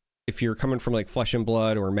if you're coming from like Flesh and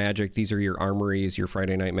Blood or Magic, these are your armories, your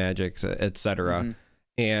Friday Night Magics, etc. Mm-hmm.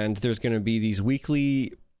 And there's going to be these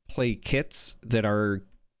weekly play kits that are,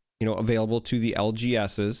 available to the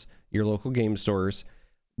LGSs, your local game stores.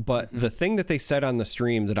 But the thing that they said on the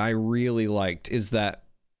stream that I really liked is that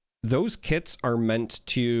those kits are meant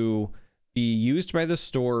to be used by the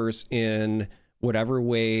stores in whatever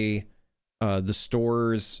way the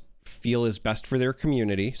stores feel is best for their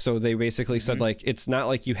community. So they basically said, like, it's not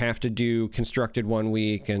like you have to do constructed one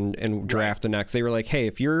week and draft the next. They were like, hey,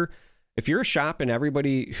 if you're a shop and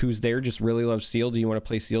everybody who's there just really loves sealed, do you want to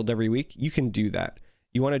play sealed every week? You can do that.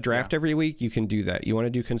 You want to draft every week? You can do that. You want to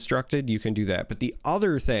do constructed? You can do that. But the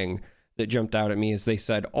other thing that jumped out at me is they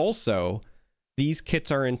said also, these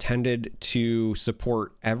kits are intended to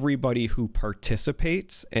support everybody who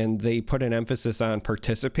participates, and they put an emphasis on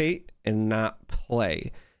participate and not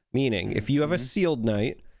play. Meaning, if you have a sealed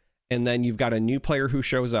night and then you've got a new player who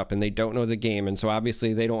shows up and they don't know the game, and so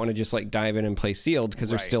obviously they don't want to just like dive in and play sealed because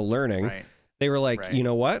they're still learning. They were like, you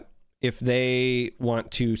know what? If they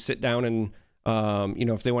want to sit down and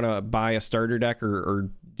if they want to buy a starter deck or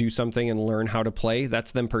do something and learn how to play,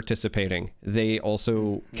 that's them participating. They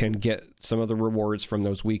also can get some of the rewards from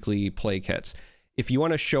those weekly play kits. If you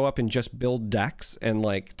want to show up and just build decks and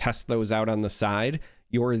like test those out on the side,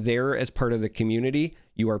 you're there as part of the community.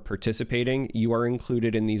 You are participating. You are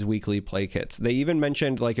included in these weekly play kits. They even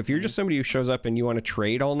mentioned, like, if you're just somebody who shows up and you want to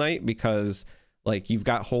trade all night because like you've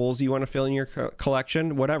got holes you want to fill in your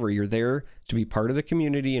collection, whatever, you're there to be part of the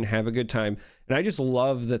community and have a good time. And I just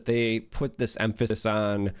love that they put this emphasis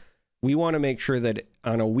on, we want to make sure that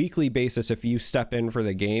on a weekly basis, if you step in for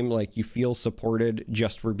the game, like you feel supported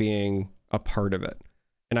just for being a part of it.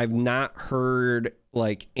 And I've not heard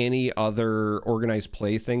like any other organized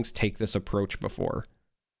play things take this approach before.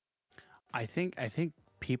 I think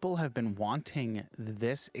people have been wanting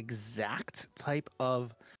this exact type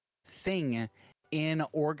of thing in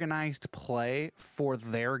organized play for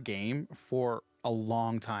their game for a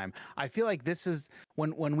long time. I feel like this is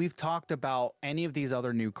when we've talked about any of these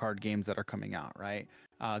other new card games that are coming out, right?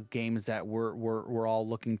 Games that we're all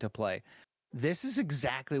looking to play. This is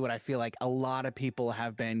exactly what I feel like a lot of people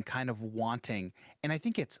have been kind of wanting, and I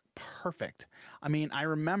think it's perfect. I mean, I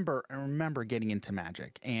remember getting into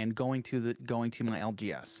Magic and going to my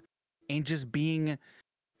LGS and just being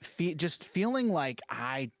feeling like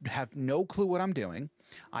I have no clue what I'm doing.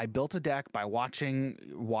 I built a deck by watched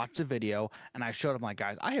the video, and I showed them like,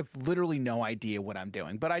 guys, I have literally no idea what I'm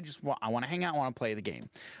doing, but I want to hang out, I want to play the game.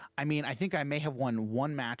 I mean, I think I may have won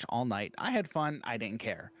one match all night. I had fun. I didn't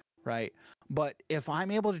care, right? But if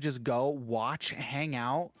I'm able to just go watch, hang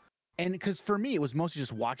out, and because for me, it was mostly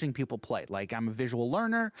just watching people play. Like, I'm a visual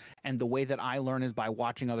learner, and the way that I learn is by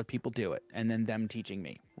watching other people do it and then them teaching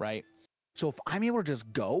me, right? So if I'm able to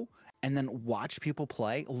just go and then watch people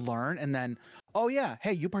play, learn, and then, oh yeah,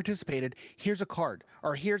 hey, you participated. Here's a card,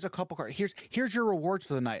 or here's a couple cards. Here's your rewards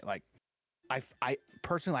for the night. Like, I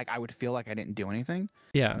personally, like, I would feel like I didn't do anything.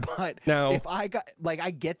 Yeah. But now, if I got, like,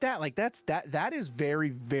 I get that. Like, that is very,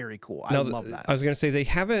 very cool. I love that. I was going to say, they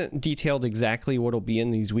haven't detailed exactly what'll be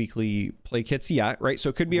in these weekly play kits yet, right? So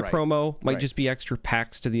it could be a promo, might just be extra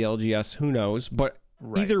packs to the LGS. Who knows? But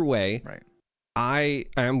either way, I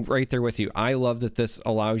am right there with you. I love that this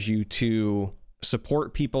allows you to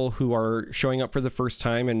support people who are showing up for the first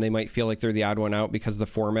time and they might feel like they're the odd one out because of the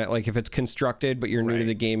format. Like if it's constructed, but you're new to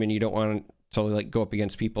the game and you don't want to like go up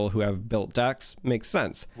against people who have built decks, makes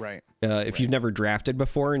sense. If you've never drafted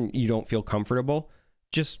before and you don't feel comfortable,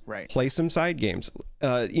 just play some side games.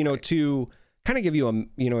 To kind of give you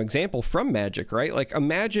a example from Magic, right? Like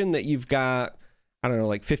imagine that you've got, I don't know,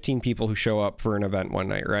 like 15 people who show up for an event one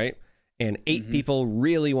night, right? And 8 people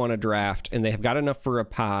really want to draft and they have got enough for a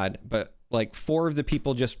pod, but like 4 of the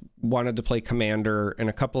people just wanted to play Commander and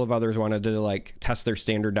a couple of others wanted to like test their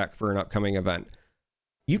standard deck for an upcoming event.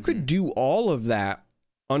 You could do all of that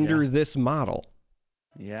under this model.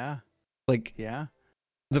 Yeah. Like, yeah,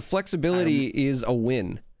 the flexibility is a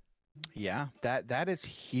win. Yeah, that is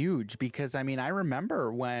huge because I mean I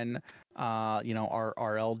remember when you know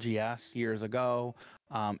our LGS years ago,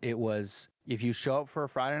 it was if you show up for a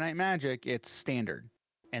Friday Night Magic, it's standard,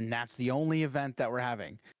 and that's the only event that we're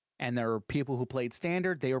having. And there were people who played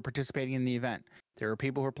standard, they were participating in the event. There were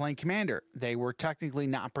people who were playing Commander, they were technically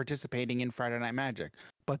not participating in Friday Night Magic,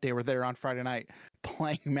 but they were there on Friday night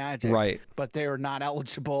playing Magic. Right. But they were not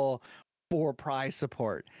eligible for prize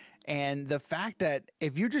support. And the fact that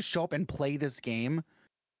if you just show up and play this game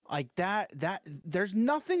like that there's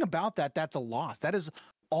nothing about that that's a loss. That is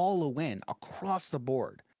all a win across the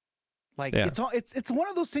board. Like it's one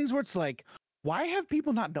of those things where it's like, why have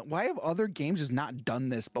people not done, why have other games just not done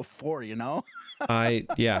this before, you know? I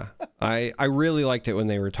really liked it when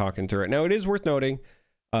they were talking through it. Now it is worth noting,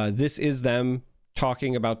 this is them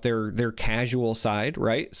talking about their casual side,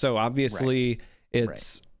 right? So obviously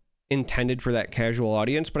it's intended for that casual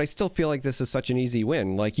audience, but I still feel like this is such an easy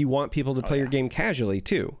win. Like you want people to play your game casually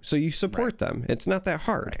too, so you support them. It's not that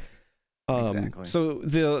hard. Exactly. So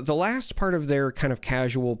the last part of their kind of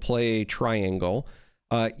casual play triangle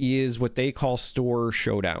is what they call store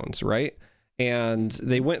showdowns, right? And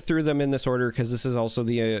they went through them in this order because this is also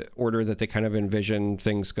the order that they kind of envision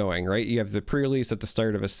things going, right? You have the pre-release at the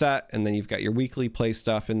start of a set, and then you've got your weekly play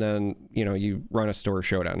stuff, and then, you know, you run a store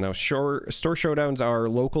showdown. Now, store showdowns are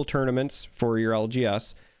local tournaments for your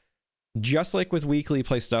LGS. Just like with weekly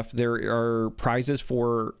play stuff, there are prizes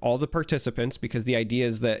for all the participants, because the idea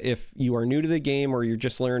is that if you are new to the game or you're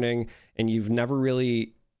just learning and you've never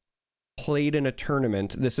really played in a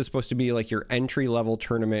tournament, this is supposed to be like your entry level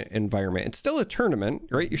tournament environment. It's still a tournament,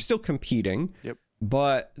 right? You're still competing,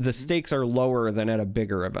 but the stakes are lower than at a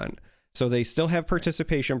bigger event. So they still have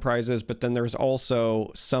participation prizes, but then there's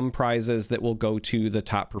also some prizes that will go to the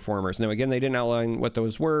top performers. Now, again, they didn't outline what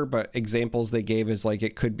those were, but examples they gave is like,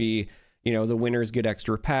 it could be, you know, the winners get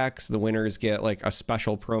extra packs, the winners get like a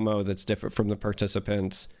special promo that's different from the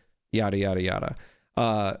participants, yada, yada, yada.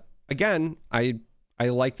 Again, I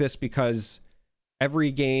like this because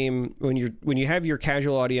every game, when you have your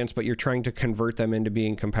casual audience, but you're trying to convert them into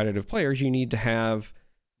being competitive players, you need to have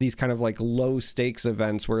these kind of like low stakes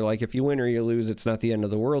events where like if you win or you lose, it's not the end of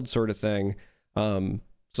the world sort of thing.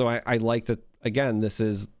 So I like that. Again, this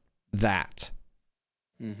is that.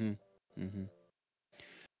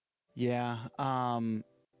 Yeah.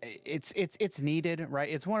 It's needed, right?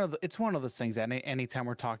 It's one of those things that anytime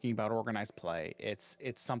we're talking about organized play, it's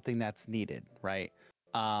something that's needed, right?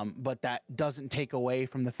 But that doesn't take away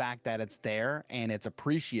from the fact that it's there and it's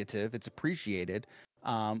appreciated.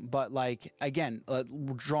 But like, again,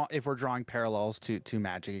 if we're drawing parallels to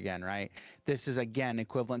Magic again, right? This is again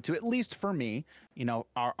equivalent to, at least for me, you know,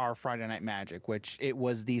 our Friday Night Magic, which it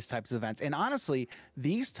was these types of events. And honestly,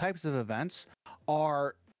 these types of events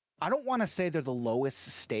are, I don't want to say they're the lowest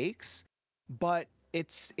stakes, but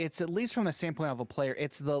it's at least from the standpoint of a player,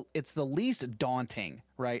 it's the least daunting,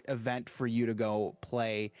 right, event for you to go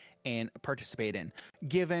play and participate in.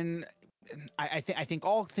 Given, I think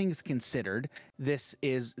all things considered, this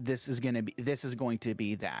is going to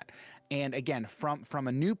be that. And again, from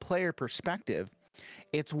a new player perspective,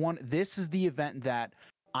 this is the event that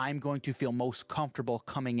I'm going to feel most comfortable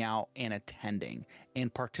coming out and attending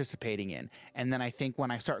and participating in. And then I think when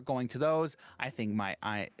I start going to those, I think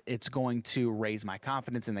it's going to raise my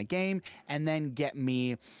confidence in the game, and then get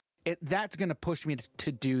me, that's going to push me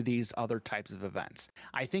to do these other types of events.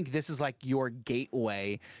 I think this is like your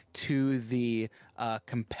gateway to the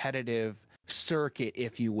competitive circuit,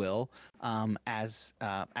 if you will, as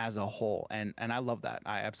a whole. And I love that.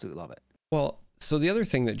 I absolutely love it. Well, so the other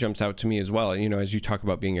thing that jumps out to me as well, you know, as you talk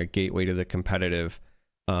about being a gateway to the competitive,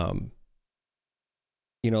 you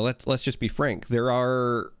know, let's just be frank. There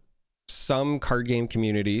are some card game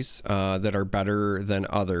communities that are better than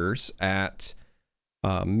others at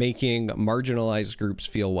making marginalized groups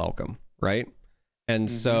feel welcome, right?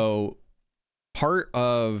 And so part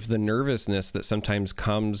of the nervousness that sometimes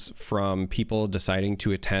comes from people deciding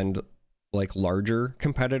to attend like larger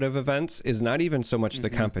competitive events is not even so much the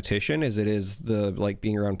competition as it is the like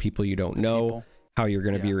being around people you don't know, how you're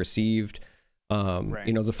going to be received.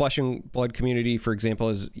 You know, the Flesh and Blood community, for example,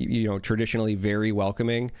 is, you know, traditionally very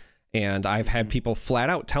welcoming. And I've had people flat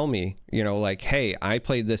out tell me, you know, like, hey, I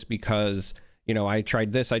played this because, I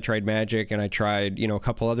tried this, I tried Magic, and I tried, a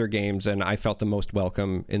couple other games, and I felt the most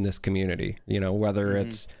welcome in this community, whether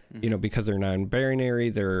it's, because they're non-binary,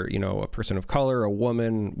 they're, a person of color, a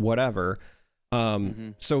woman, whatever.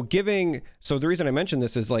 So the reason I mentioned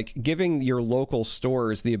this is like giving your local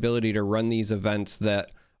stores the ability to run these events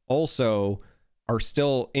that also are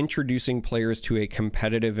still introducing players to a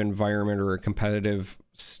competitive environment or a competitive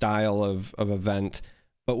style of event,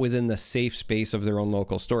 but within the safe space of their own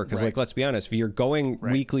local store. Because like, let's be honest, if you're going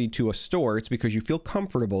weekly to a store, it's because you feel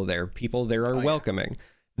comfortable there. People there are welcoming.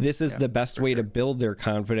 This is the best way to build their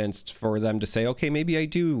confidence for them to say, okay, maybe I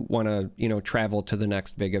do want to, travel to the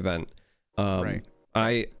next big event.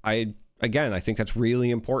 I think that's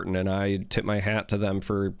really important, and I tip my hat to them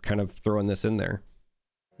for kind of throwing this in there.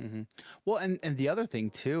 Well, and the other thing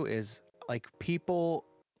too is like people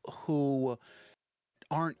who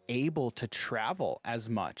aren't able to travel as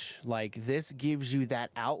much, like this gives you that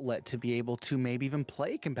outlet to be able to maybe even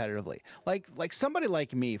play competitively. Like somebody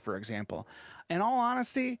like me, for example. In all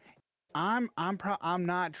honesty, I'm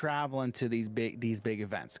not traveling to these big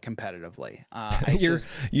events competitively.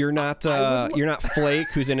 You're not Flake,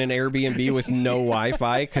 who's in an Airbnb with no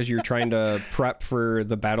Wi-Fi because you're trying to prep for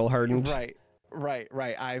the battle hardened. Right.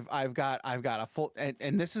 I've got a full,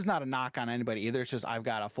 and this is not a knock on anybody either. It's just I've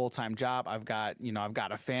got a full-time job. I've got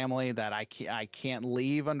a family that I can't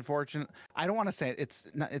leave. Unfortunate. I don't want to say it's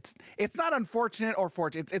not unfortunate or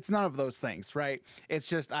fortunate. It's none of those things, right? It's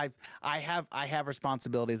just I have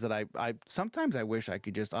responsibilities that I sometimes I wish I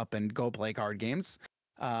could just up and go play card games.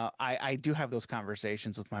 I do have those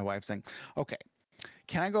conversations with my wife saying, okay,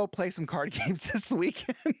 can I go play some card games this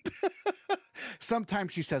weekend?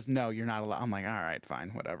 Sometimes she says, no, you're not allowed. I'm like, all right, fine,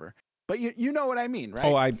 whatever. But you know what I mean, right?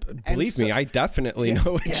 Oh, I believe me, I definitely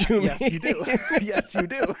know what you mean. Yes, you do. Yes, you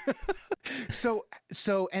do.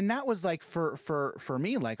 So, and that was like for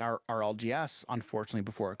me, like our LGS, unfortunately,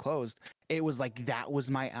 before it closed, it was like that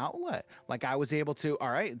was my outlet. Like I was able to,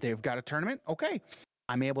 all right, they've got a tournament. Okay,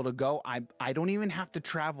 I'm able to go. I don't even have to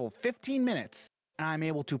travel 15 minutes. I'm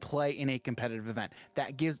able to play in a competitive event.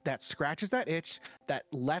 That scratches that itch, that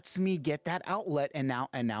lets me get that outlet, and now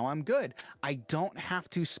I'm good. I don't have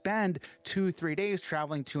to spend 2-3 days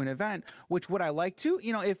traveling to an event, which would I like to,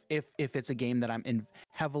 if it's a game that I'm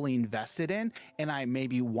heavily invested in and I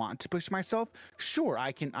maybe want to push myself, sure,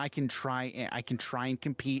 I can try and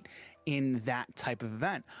compete in that type of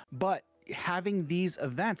event. But having these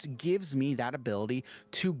events gives me that ability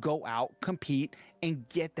to go out, compete, and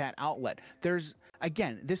get that outlet. This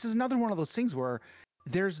is another one of those things where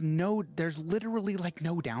there's literally like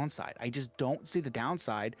no downside. I just don't see the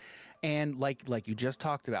downside. And like you just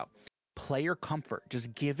talked about, player comfort,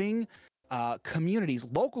 just giving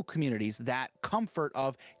local communities, that comfort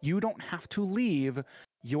of you don't have to leave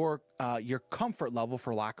your comfort level,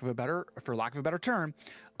 for lack of a better term,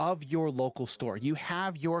 of your local store. You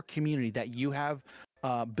have your community that you have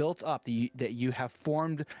built up, that you have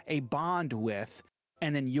formed a bond with,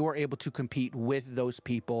 and then you're able to compete with those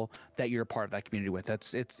people that you're a part of that community with.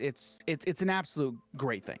 It's an absolute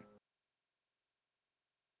great thing.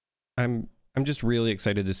 I'm just really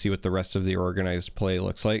excited to see what the rest of the organized play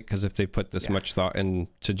looks like, because if they put this much thought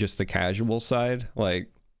into just the casual side,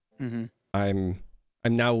 like I'm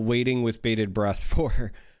now waiting with bated breath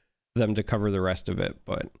for them to cover the rest of it.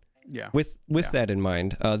 But with that in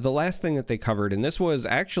mind, the last thing that they covered, and this was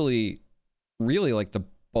actually really like the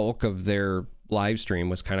bulk of their live stream,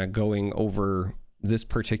 was kind of going over this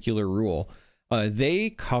particular rule. They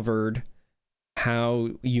covered how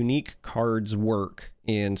unique cards work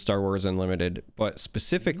in Star Wars Unlimited, but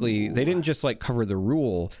specifically they didn't just like cover the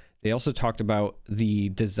rule, they also talked about the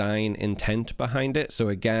design intent behind it. So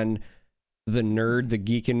again, the nerd, the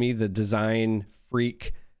geek in me, the design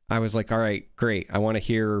freak, I was like, all right, great, I want to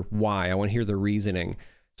hear why, I want to hear the reasoning.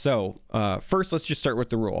 So first, let's just start with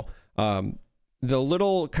the rule. The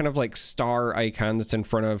little kind of like star icon that's in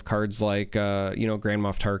front of cards like, Grand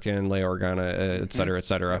Moff Tarkin, Leia Organa, et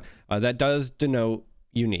cetera, that does denote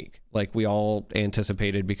unique, like we all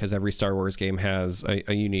anticipated, because every Star Wars game has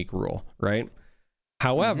a unique rule, right?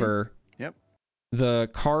 However, the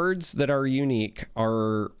cards that are unique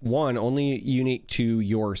are, one, only unique to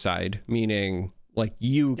your side, meaning like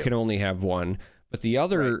you can only have one. But the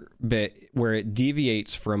other bit where it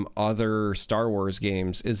deviates from other Star Wars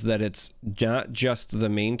games is that it's not just the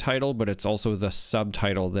main title, but it's also the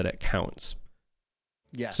subtitle that it counts.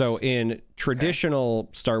 Yes. So in traditional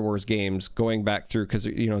Star Wars games, going back through, because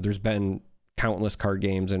there's been countless card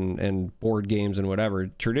games and board games and whatever,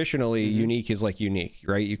 traditionally unique is like unique,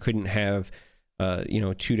 right? You couldn't have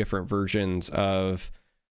two different versions of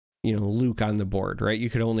Luke on the board, right? You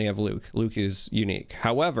could only have Luke. Luke is unique.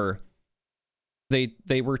 However,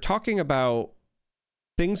 they were talking about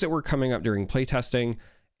things that were coming up during playtesting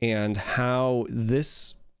and how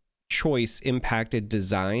this choice impacted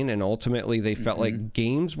design, and ultimately they felt like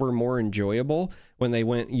games were more enjoyable when they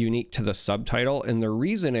went unique to the subtitle. And their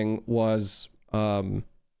reasoning was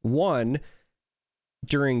one,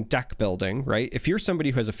 during deck building, right? If you're somebody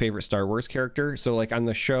who has a favorite Star Wars character, so like on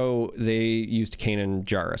the show they used Kanan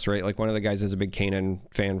Jarrus, right? Like one of the guys is a big Kanan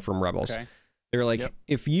fan from Rebels. Okay. They're like,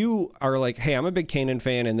 if you are like, hey, I'm a big Kanan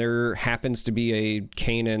fan and there happens to be a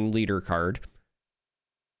Kanan leader card,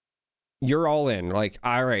 you're all in. Like,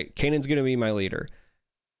 all right, Kanan's going to be my leader.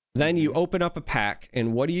 Then you open up a pack,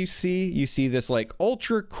 and what do you see? You see this like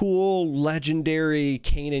ultra cool legendary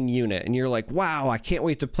Kanan unit, and you're like, wow, I can't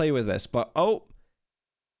wait to play with this. But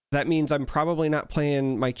that means I'm probably not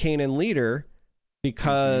playing my Kanan leader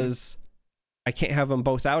because I can't have them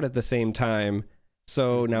both out at the same time.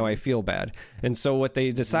 So now I feel bad. And so what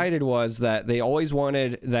they decided was that they always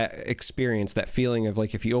wanted that experience, that feeling of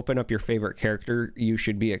like, if you open up your favorite character, you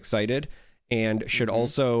should be excited, and should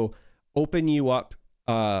also open you up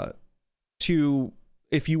to,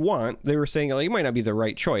 if you want, they were saying like, it might not be the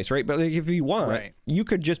right choice, right? But like, if you want, you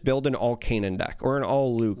could just build an all Kanan deck or an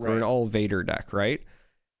all Luke or an all Vader deck, right?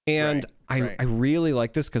 And I really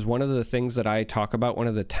like this because one of the things that I talk about, one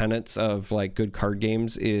of the tenets of like good card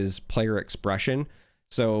games is player expression.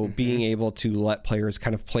 So being able to let players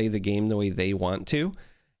kind of play the game the way they want to.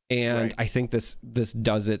 And I think this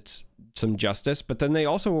does it some justice. But then they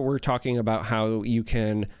also were talking about how you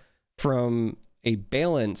can, from a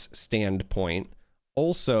balance standpoint,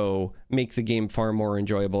 also make the game far more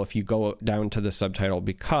enjoyable if you go down to the subtitle,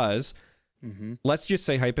 because let's just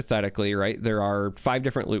say hypothetically, right, there are 5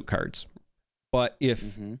 different Luke cards, but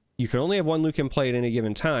if you can only have one Luke in play at any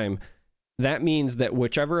given time, that means that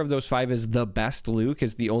whichever of those 5 is the best Luke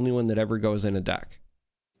is the only one that ever goes in a deck.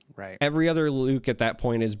 Right. Every other Luke at that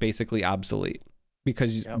point is basically obsolete,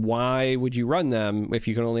 because why would you run them if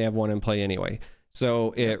you can only have one in play anyway?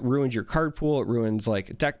 So it ruins your card pool, it ruins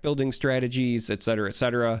like deck building strategies, et cetera, et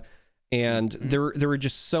cetera. And there were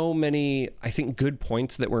just so many, I think, good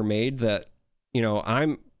points that were made that, you know,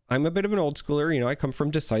 I'm a bit of an old schooler, you know, I come from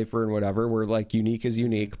Decipher and whatever, where like unique is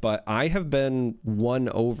unique, but I have been won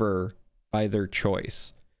over by their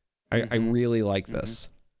choice. I really like this.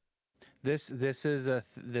 This is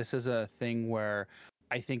a thing where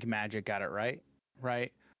I think Magic got it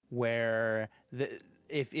right? Where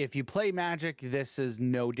if you play Magic, this is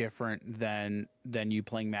no different than you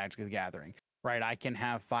playing Magic the Gathering, right? I can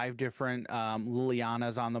have 5 different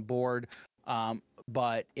Lilianas on the board,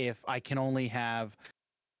 but if I can only have,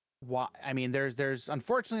 there's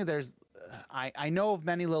unfortunately there's I know of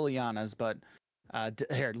many Lilianas, but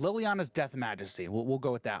here, Liliana's Death Majesty. We'll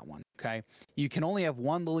go with that one. Okay, you can only have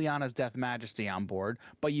one Liliana's Death Majesty on board,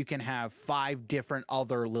 but you can have 5 different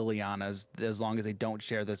other Lilianas as long as they don't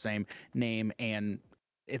share the same name, and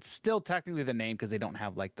it's still technically the name because they don't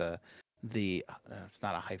have like the it's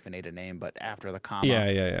not a hyphenated name, but after the comma.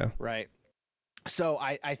 Yeah. Right. So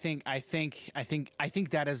I think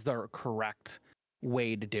that is the correct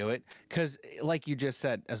way to do it, because like you just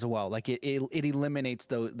said as well, like it eliminates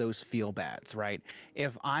those feel bads, right?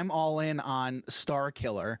 If I'm all in on Star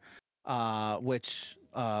Killer, which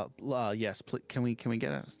yes, can we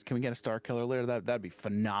get a Star Killer later? That'd be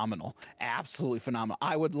phenomenal, absolutely phenomenal.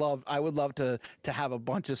 I would love to have a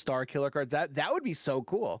bunch of Star Killer cards. That would be so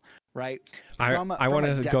cool, right? I want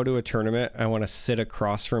to go to a tournament. I want to sit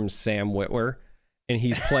across from Sam Witwer, and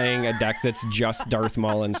he's playing a deck that's just Darth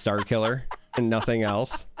Maul and Star Killer and nothing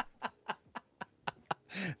else.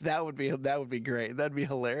 That would be great. That'd be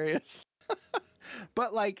hilarious.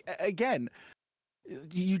 But like, again,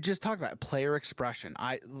 you just talked about player expression.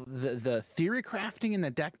 The theory crafting and the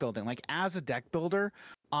deck building. Like, as a deck builder,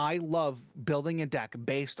 I love building a deck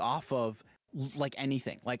based off of like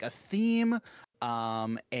anything, like a theme,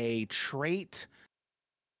 a trait,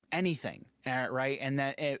 anything, right? And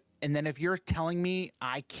then if you're telling me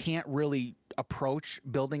I can't really approach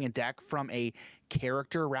building a deck from a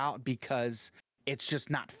character route because it's just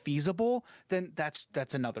not feasible, then that's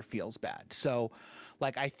another feels bad. So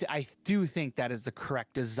like I do think that is the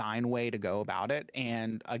correct design way to go about it.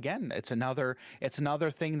 And again, it's another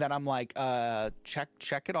thing that I'm like,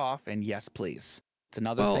 check it off, and yes please. It's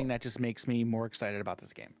another thing that just makes me more excited about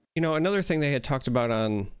this game. You know, another thing they had talked about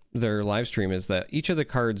on their live stream is that each of the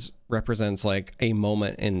cards represents like a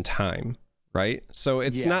moment in time, right? So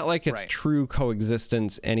it's not like it's true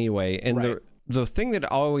coexistence anyway. And the thing that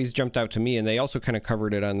always jumped out to me, and they also kind of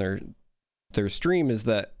covered it on their stream, is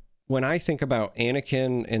that when I think about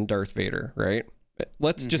Anakin and Darth Vader, right?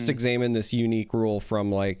 Let's just examine this unique rule from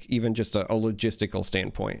like even just a logistical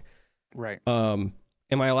standpoint. Right. Am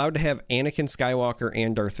I allowed to have Anakin Skywalker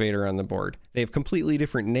and Darth Vader on the board? They have completely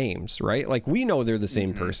different names, right? Like, we know they're the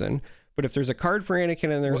same person, but if there's a card for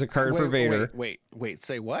Anakin and there's a card for Vader, wait,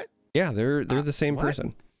 say what? yeah, they're the same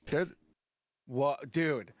person. What,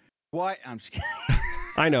 dude? What? I'm just kidding.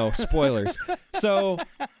 I know, spoilers. So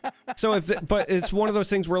but it's one of those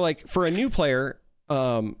things where, like, for a new player,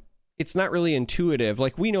 it's not really intuitive.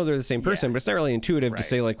 Like, we know they're the same person, but it's not really intuitive to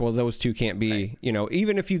say, like, well, those two can't be, you know,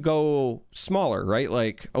 even if you go smaller, right?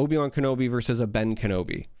 Like Obi-Wan Kenobi versus a Ben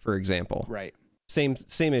Kenobi, for example. Right. Same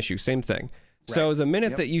issue, same thing. Right. So the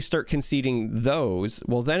minute that you start conceding those,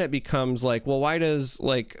 well, then it becomes like, well, why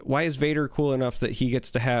is Vader cool enough that he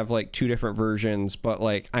gets to have like two different versions, but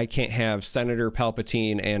like I can't have Senator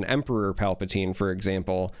Palpatine and Emperor Palpatine, for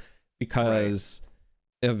example, because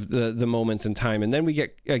of the moments in time. And then we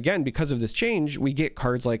get, again, because of this change, we get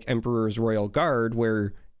cards like Emperor's Royal Guard,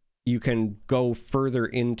 where you can go further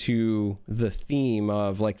into the theme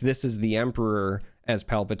of like, this is the Emperor as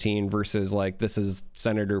Palpatine versus like, this is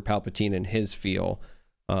Senator Palpatine and his feel.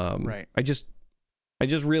 I just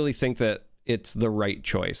really think that it's the right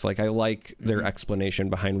choice. Like, I like their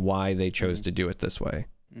explanation behind why they chose to do it this way.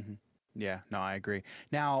 Yeah, no, I agree.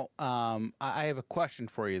 Now, I have a question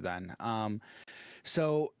for you then.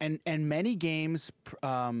 So, and many games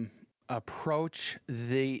approach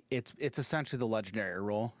it's essentially the legendary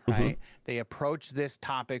rule, right? They approach this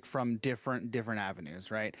topic from different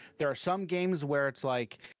avenues, right? There are some games where it's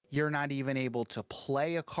like you're not even able to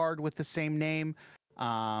play a card with the same name.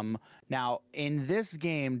 Now, in this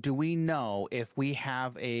game, do we know if we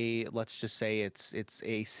have let's just say it's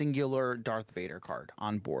a singular Darth Vader card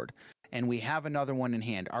on board, and we have another one in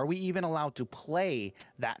hand, are we even allowed to play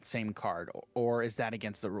that same card, or is that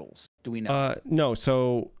against the rules? Do we know? No.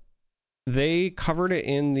 So they covered it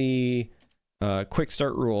in the quick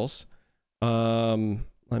start rules.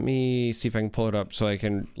 Let me see if I can pull it up so I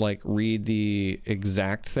can like read the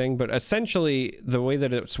exact thing. But essentially, the way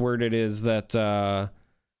that it's worded is that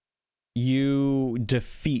you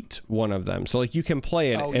defeat one of them. So like, you can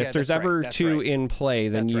play it. If there's ever two in play,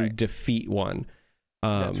 then you defeat one.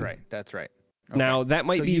 That's right. Okay. Now that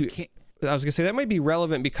might be, I was gonna say that might be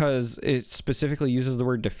relevant because it specifically uses the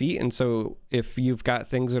word defeat. And so if you've got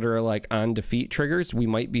things that are like on defeat triggers, we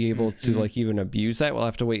might be able to like even abuse that. We'll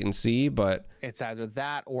have to wait and see, but it's either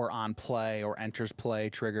that or on play or enters play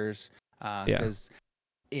triggers. There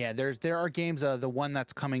are games. The one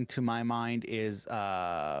that's coming to my mind is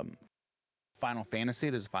Final Fantasy.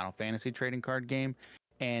 There's a Final Fantasy trading card game.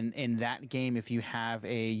 And in that game, if you have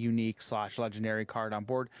a unique / legendary card on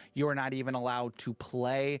board, you are not even allowed to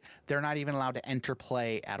play. They're not even allowed to enter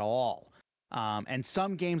play at all. And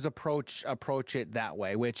some games approach it that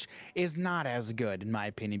way, which is not as good in my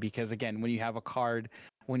opinion, because again, when you have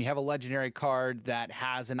a legendary card that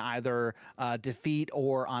has an either defeat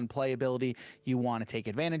or on play ability, you want to take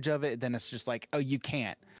advantage of it. Then it's just like, oh, you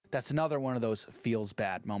can't. That's another one of those feels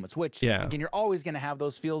bad moments, which again, you're always going to have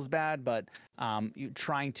those feels bad, but you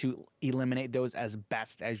trying to eliminate those as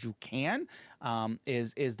best as you can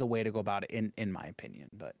is the way to go about it in my opinion.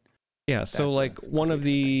 But yeah, so like one of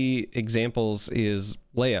the examples is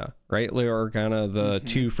Leia, right? Leia Organa, the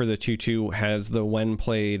 2 for the 2/2 has the when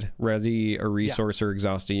played ready a resource or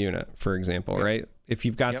exhaust a unit, for example, right? If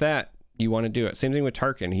you've got that, you want to do it. Same thing with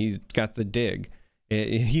Tarkin. He's got the dig.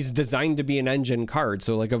 He's designed to be an engine card.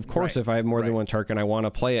 So like, of course, if I have more than one Tarkin, I want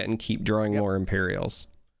to play it and keep drawing more Imperials.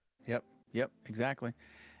 Yep. Exactly.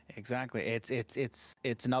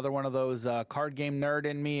 It's another one of those card game nerd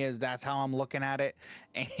in me, is that's how I'm looking at it.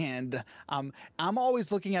 And I'm always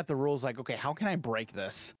looking at the rules like, okay, how can I break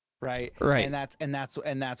this? Right. And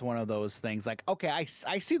that's one of those things like, okay,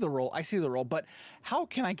 I see the rule, but how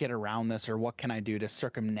can I get around this, or what can I do to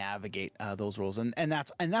circumnavigate those rules? And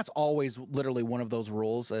that's always literally one of those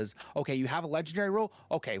rules is, okay, you have a legendary rule.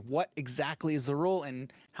 Okay, what exactly is the rule,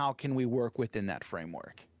 and how can we work within that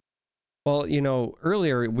framework? Well, you know,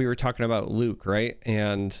 earlier we were talking about Luke, right?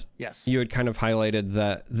 And you had kind of highlighted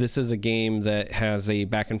that this is a game that has a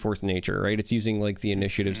back and forth nature, right? It's using like the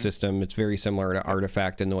initiative system. It's very similar to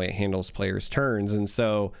Artifact in the way it handles players' turns. And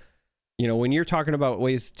so, you know, when you're talking about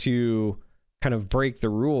ways to kind of break the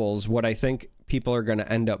rules, what I think people are going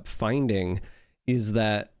to end up finding is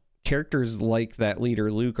that characters like that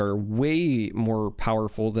leader Luke are way more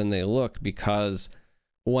powerful than they look, because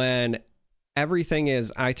when everything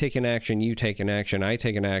is I take an action, you take an action, I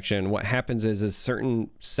take an action, what happens is certain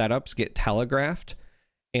setups get telegraphed.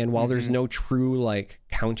 And while there's no true like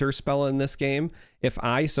counter spell in this game, if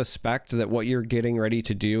I suspect that what you're getting ready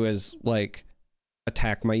to do is like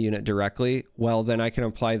attack my unit directly, well, then I can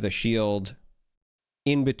apply the shield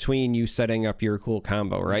in between you setting up your cool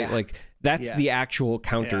combo, right? Yeah. Like that's the Yes. actual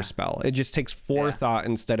counter Yeah. spell. It just takes forethought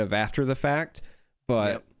instead of after the fact.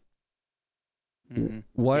 But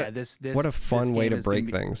what Yeah, this what a fun way game to is gonna break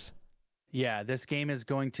be, things. yeah, this game is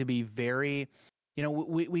going to be very, you know,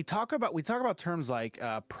 we talk about terms like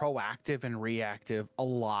proactive and reactive a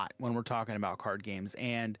lot when we're talking about card games,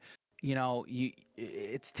 and you know,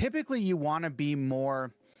 it's typically you want to be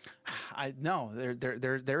more. I no,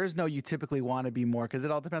 there is no you typically want to be more, because it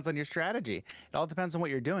all depends on your strategy. It all depends on what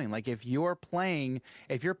you're doing. Like if you're playing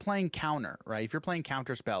counter, right? If you're playing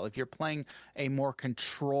counter spell, if you're playing a more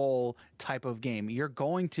control type of game, you're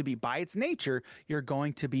going to be, by its nature, you're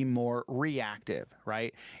going to be more reactive,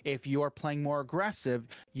 right? If you are playing more aggressive,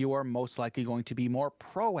 you are most likely going to be more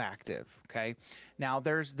proactive. Okay. Now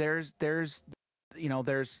there's you know,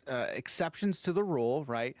 there's exceptions to the rule,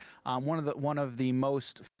 right? One of the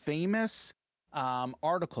most famous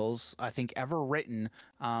articles I think ever written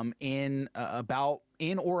in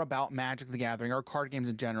or about Magic the Gathering or card games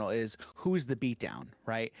in general is who's the beatdown,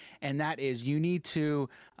 right? And that is, you need to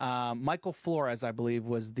Michael Flores, I believe,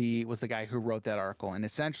 was the guy who wrote that article, and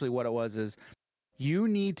essentially what it was is, you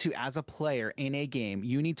need to, as a player in a game,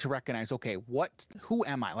 you need to recognize, okay, who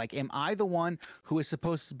am I? Like, am I the one who is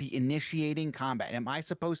supposed to be initiating combat? Am I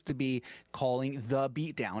supposed to be calling the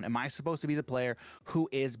beatdown? Am I supposed to be the player who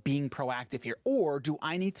is being proactive here? Or do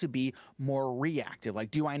I need to be more reactive?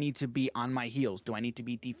 Like, do I need to be on my heels? Do I need to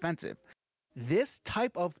be defensive? This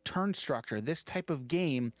type of turn structure, this type of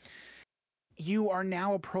game, you are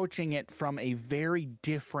now approaching it from a very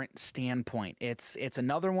different standpoint. It's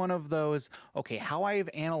another one of those, okay, how I have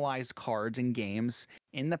analyzed cards in games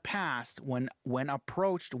in the past, when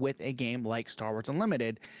approached with a game like Star Wars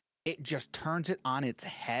Unlimited, it just turns it on its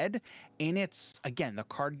head. And it's, again, the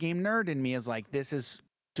card game nerd in me is like, this is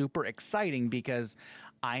super exciting because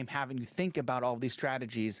I'm having to think about all these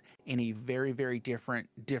strategies in a very, very different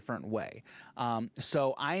way.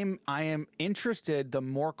 So I am interested, the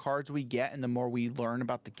more cards we get and the more we learn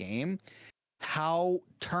about the game, how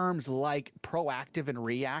terms like proactive and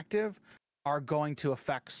reactive are going to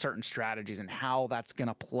affect certain strategies and how that's going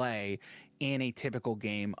to play in a typical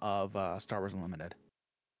game of Star Wars Unlimited.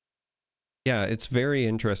 Yeah, it's very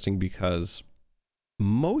interesting because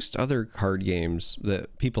most other card games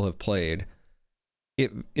that people have played,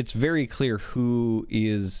 it's very clear who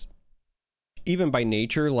is, even by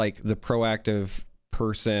nature, like the proactive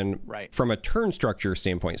person, Right. from a turn structure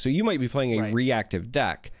standpoint. So you might be playing a reactive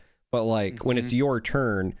deck, but like when it's your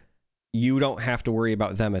turn, you don't have to worry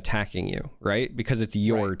about them attacking you, right? Because it's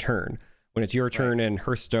your turn. When it's your turn in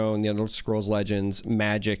Hearthstone, the Elder Scrolls Legends,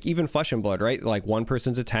 Magic, even Flesh and Blood, right? Like one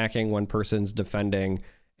person's attacking, one person's defending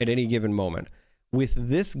at any given moment. With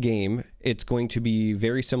this game, it's going to be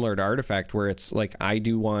very similar to Artifact, where it's like I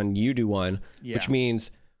do one, you do one, which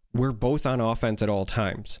means we're both on offense at all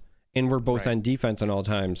times and we're both on defense at all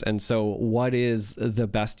times. And so what is the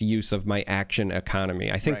best use of my action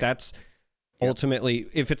economy? I think that's ultimately,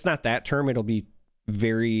 if it's not that term, it'll be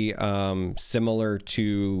very similar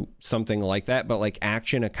to something like that, but like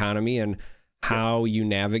action economy and how you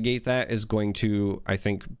navigate that is going to, I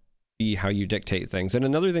think, be how you dictate things. And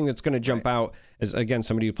another thing that's going to jump out is, again,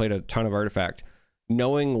 somebody who played a ton of Artifact,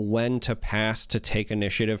 knowing when to pass to take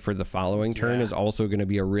initiative for the following turn is also going to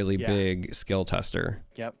be a really big skill tester.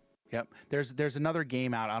 Yep. There's another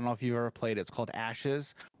game out. I don't know if you've ever played it. It's called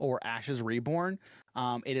Ashes or Ashes Reborn.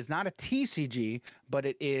 It is not a TCG, but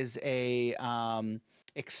it is a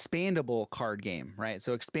expandable card game, right?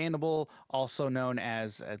 So expandable, also known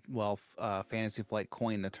as Fantasy Flight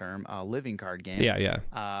coined the term living card game.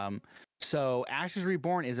 Yeah. So Ashes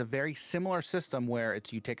Reborn is a very similar system where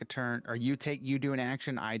it's you take a turn, or you do an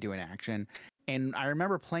action, I do an action. And I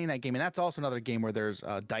remember playing that game, and that's also another game where there's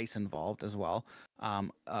dice involved as well,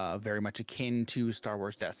 very much akin to Star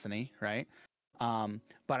Wars Destiny, right?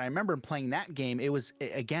 But I remember playing that game. It was,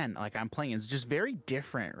 again, like I'm playing, it's just very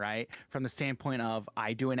different, right? From the standpoint of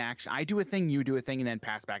I do an action, I do a thing, you do a thing, and then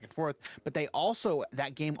pass back and forth. But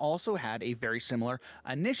that game also had a very similar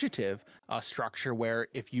initiative structure where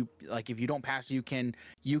if you don't pass, you can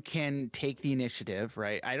take the initiative,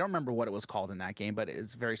 right? I don't remember what it was called in that game, but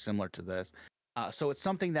it's very similar to this. So it's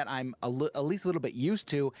something that I'm at least a little bit used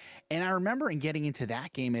to. And I remember in getting into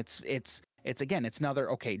that game, it's again, it's another,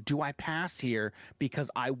 okay, do I pass here because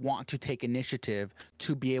I want to take initiative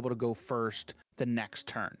to be able to go first the next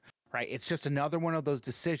turn, right? It's just another one of those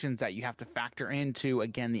decisions that you have to factor into,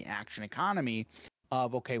 again, the action economy.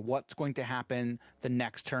 of, okay, what's going to happen the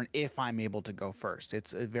next turn if I'm able to go first.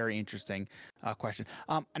 It's a very interesting question.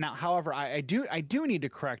 Now, however, I do need to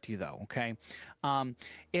correct you though. Okay,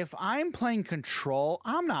 if I'm playing control,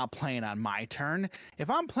 I'm not playing on my turn. If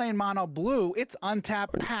I'm playing mono blue, it's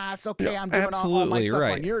untap pass. Okay, I'm doing all my stuff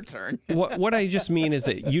on your turn. What I just mean is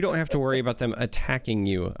that you don't have to worry about them attacking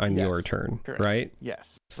you on your turn, correct. Right?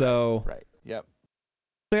 Yes. So right. Yep.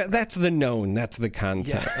 That's the known. That's the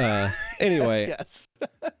content. Yeah. Anyway. Yes.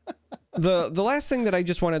 The last thing that I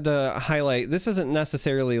just wanted to highlight, this isn't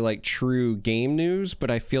necessarily like true game news, but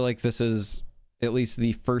I feel like this is at least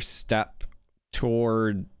the first step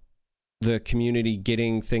toward the community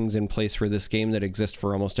getting things in place for this game that exist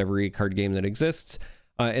for almost every card game that exists.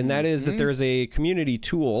 And that is that there's a community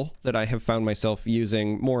tool that I have found myself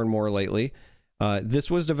using more and more lately. This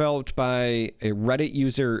was developed by a Reddit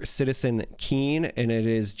user, Citizen Keen, and it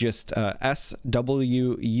is just swudb.com.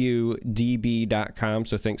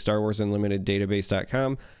 So think Star Wars Unlimited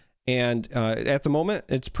Database.com. And at the moment,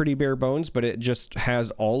 it's pretty bare bones, but it just has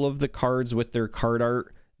all of the cards with their card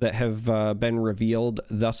art that have been revealed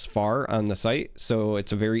thus far on the site. So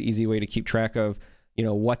it's a very easy way to keep track of,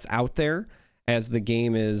 what's out there as the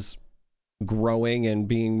game is growing and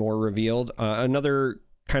being more revealed. Another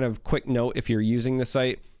kind of quick note, if you're using the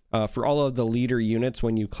site, for all of the leader units,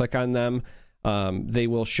 when you click on them, they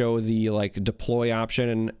will show the deploy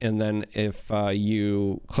option, and then if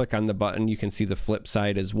you click on the button, you can see the flip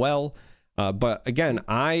side as well. But again,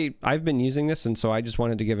 I've been using this, and so I just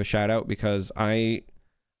wanted to give a shout out because I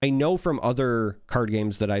know from other card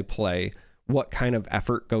games that I play what kind of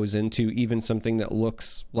effort goes into even something that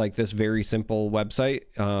looks like this very simple website.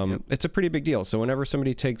 It's a pretty big deal. So whenever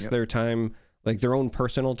somebody takes their time, like their own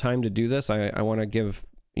personal time to do this, I want to give,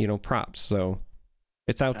 props. So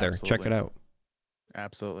it's out there. Check it out.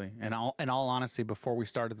 Absolutely. And in all honesty, before we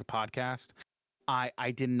started the podcast,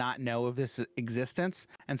 I did not know of this existence.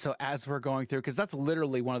 And so as we're going through, because that's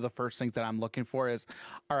literally one of the first things that I'm looking for is,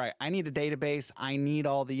 all right, I need a database. I need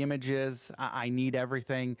all the images. I need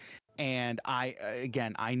everything. And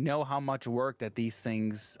I know how much work that these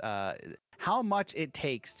things, how much it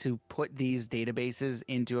takes to put these databases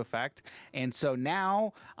into effect. And so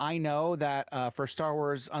now I know that for Star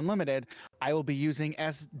Wars Unlimited, I will be using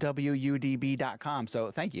swudb.com.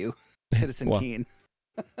 So thank you, Citizen Keen.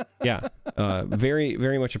 Yeah, very,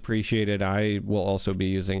 very much appreciated. I will also be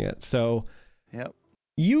using it. So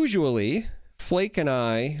usually Flake and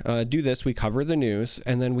I do this. We cover the news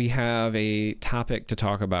and then we have a topic to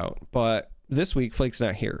talk about. But this week, Flake's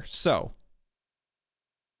not here. So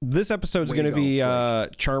this episode's going to be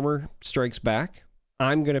CHARM3R Strikes Back.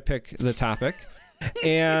 I'm going to pick the topic.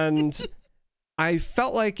 And I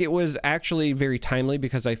felt like it was actually very timely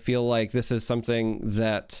because I feel like this is something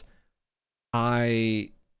that I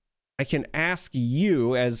can ask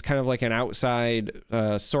you as kind of like an outside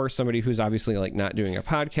source, somebody who's obviously like not doing a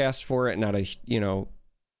podcast for it, not a,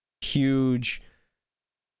 huge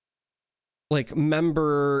like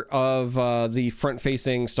member of the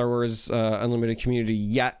front-facing Star Wars Unlimited community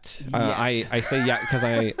yet. I say yet because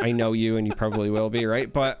I know you and you probably will be,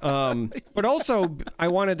 right? But also I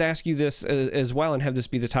wanted to ask you this as well and have this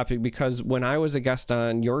be the topic because when I was a guest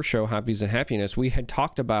on your show, Hobbies and Happiness, we had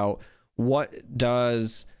talked about what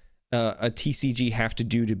does a TCG have to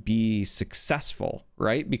do to be successful,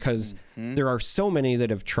 right? Because there are so many that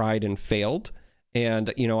have tried and failed.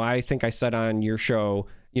 And, I think I said on your show,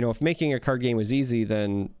 if making a card game was easy,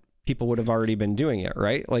 then people would have already been doing it,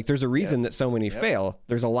 right? Like there's a reason that so many fail.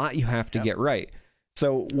 There's a lot you have to get right.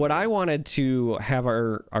 So what I wanted to have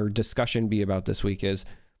our discussion be about this week is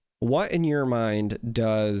what in your mind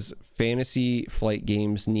does Fantasy Flight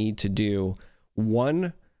Games need to do?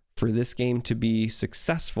 One, for this game to be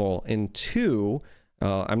successful, and two,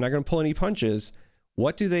 I'm not going to pull any punches.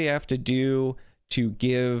 What do they have to do to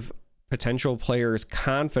give potential players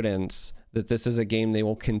confidence that this is a game they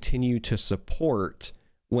will continue to support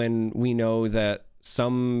when we know that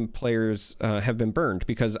some players have been burned?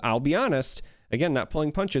 Because I'll be honest, again, not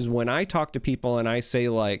pulling punches, when I talk to people and I say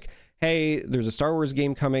like, hey, there's a Star Wars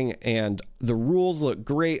game coming and the rules look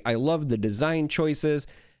great, I love the design choices,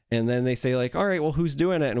 and then they say like, all right, well, who's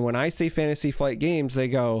doing it? And when I say Fantasy Flight Games, they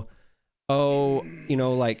go, oh,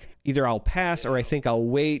 like either I'll pass or I think I'll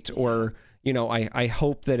wait, or I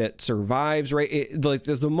hope that it survives, right? Like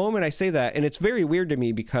the moment I say that, and it's very weird to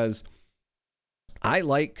me because I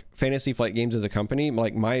like Fantasy Flight Games as a company.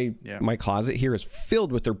 Like my closet here is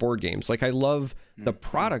filled with their board games. Like I love the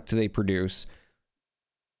product they produce,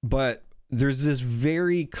 but there's this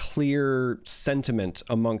very clear sentiment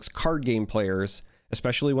amongst card game players,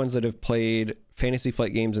 especially ones that have played Fantasy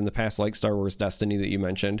Flight games in the past, like Star Wars Destiny that you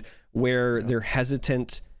mentioned, where they're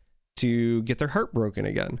hesitant to get their heart broken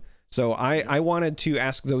again. So I wanted to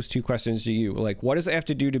ask those two questions to you. Like, what does it have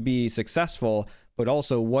to do to be successful? But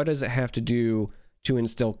also, what does it have to do to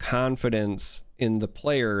instill confidence in the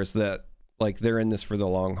players that, like, they're in this for the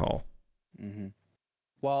long haul? Mm-hmm.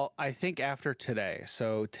 Well, I think after today,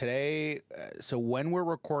 so when we're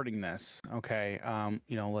recording this, okay,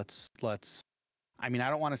 let's, I mean, I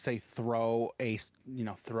don't want to say throw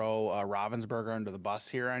Ravensburger under the bus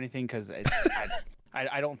here or anything, because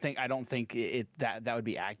I don't think that would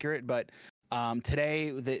be accurate. But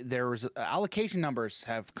today there was allocation numbers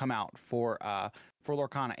have come out for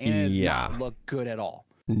Lorcana, and it does not look good at all.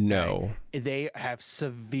 No. Okay? They have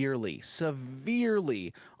severely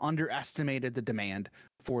underestimated the demand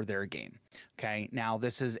for their game. Okay. Now,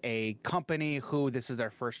 this is a company who this is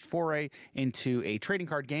their first foray into a trading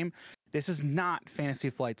card game. This is not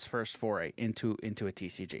Fantasy Flight's first foray into a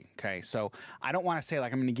TCG. Okay. So I don't want to say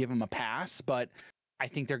like I'm going to give them a pass, but I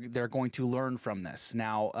think they're going to learn from this.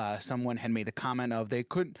 Now, someone had made a comment of they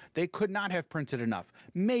could not have printed enough.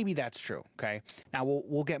 Maybe that's true. Okay. Now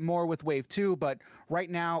we'll get more with Wave 2, but right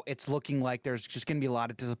now it's looking like there's just going to be a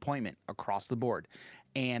lot of disappointment across the board,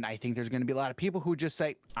 and I think there's going to be a lot of people who just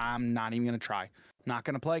say, I'm not even going to try. I'm not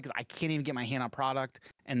going to play because I can't even get my hand on product,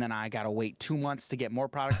 and then I got to wait 2 months to get more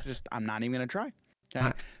products. Just I'm not even going to try.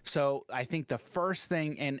 Okay. So I think the first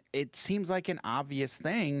thing, and it seems like an obvious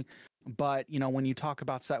thing, but when you talk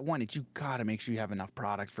about set one, you got to make sure you have enough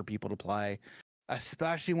product for people to play,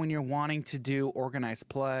 especially when you're wanting to do organized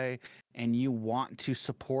play and you want to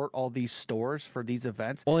support all these stores for these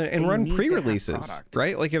events. Well, and run pre-releases,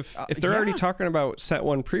 right? Like if they're already talking about set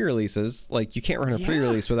one pre-releases, like you can't run a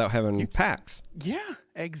pre-release without having packs. Yeah,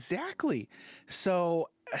 exactly. So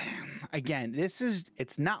again,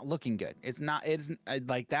 it's not looking good. It's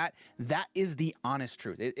like that. That is the honest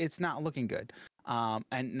truth. It's not looking good.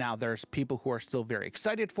 And now there's people who are still very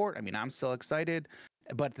excited for it. I mean, I'm still excited,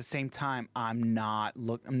 but at the same time, I'm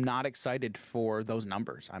not excited for those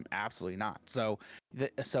numbers. I'm absolutely not. So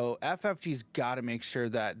FFG's got to make sure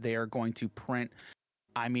that they are going to print.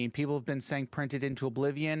 I mean, people have been saying print it into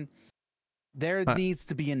oblivion. There needs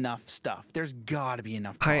to be enough stuff. There's got to be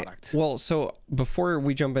enough product. Well, so before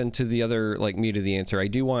we jump into the other like meat of the answer, I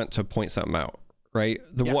do want to point something out. Right.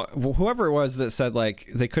 Whoever it was that said like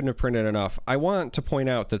they couldn't have printed enough. I want to point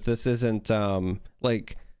out that this isn't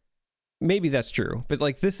like, maybe that's true, but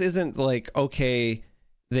like this isn't like, okay,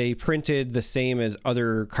 they printed the same as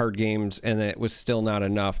other card games and it was still not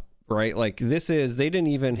enough. Right. Like this is, they didn't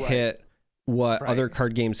even hit what other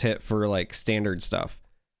card games hit for like standard stuff.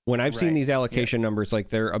 When I've seen these allocation numbers, like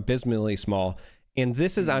they're abysmally small. And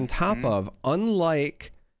this is on top of,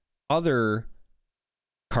 unlike other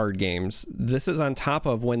card games, this is on top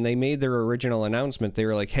of when they made their original announcement. They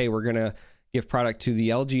were like, hey, we're gonna give product to the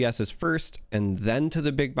LGSs first and then to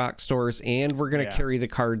the big box stores, and we're gonna carry the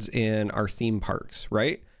cards in our theme parks,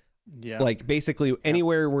 right? Like basically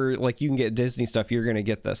anywhere where like you can get Disney stuff, you're gonna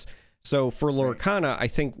get this. So for Lorcana, I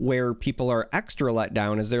think where people are extra let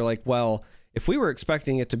down is they're like, well, if we were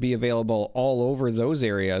expecting it to be available all over those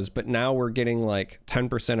areas, but now we're getting like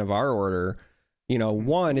 10% of our order,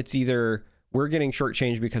 one, it's either we're getting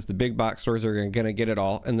shortchanged because the big box stores are going to get it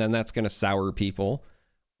all, and then that's going to sour people.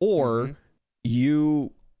 Or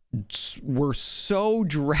you were so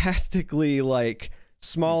drastically like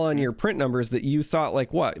small on your print numbers that you thought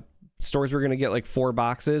like what? Stores were going to get like 4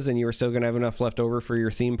 boxes and you were still going to have enough left over for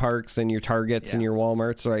your theme parks and your Targets and your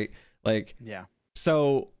Walmarts, right? Like,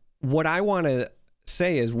 so what I want to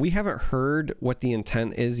say is we haven't heard what the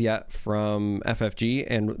intent is yet from FFG,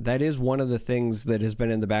 and that is one of the things that has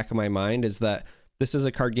been in the back of my mind, is that this is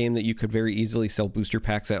a card game that you could very easily sell booster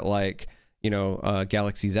packs at, like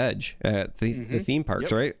Galaxy's Edge at the theme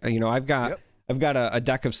parks, right? I've got a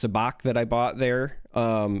deck of Sabacc that I bought there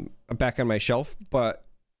back on my shelf, but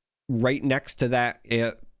right next to that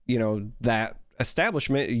that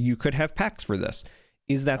establishment, you could have packs for this.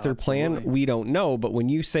 Is that their plan? We don't know. But when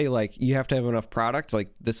you say like you have to have enough product, like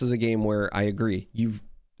this is a game where I agree.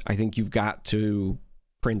 I think you've got to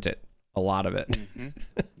print it, a lot of it.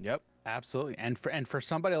 Yep, absolutely. And for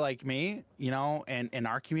somebody like me, and in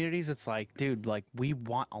our communities, it's like, dude, like we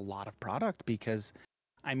want a lot of product because,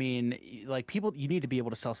 I mean, like people, you need to be able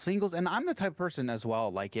to sell singles. And I'm the type of person as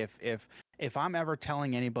well. Like if I'm ever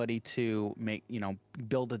telling anybody to make,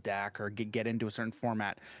 build a deck or get into a certain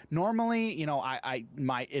format, normally,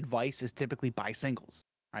 my advice is typically buy singles,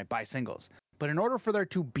 right? Buy singles. But in order for there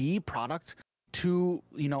to be product to,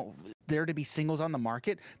 there to be singles on the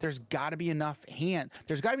market, there's got to be enough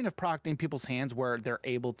product in people's hands where they're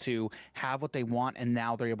able to have what they want, and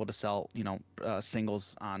now they're able to sell,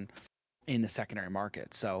 singles in the secondary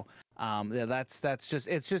market. So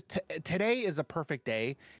today is a perfect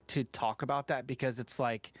day to talk about that, because it's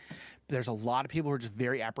like there's a lot of people who are just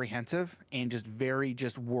very apprehensive and just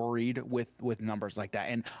worried with numbers like that.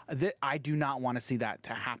 And I do not want to see that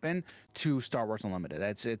to happen to Star Wars Unlimited.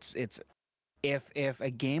 If a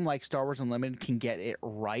game like Star Wars Unlimited can get it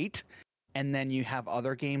right, and then you have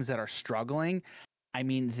other games that are struggling, I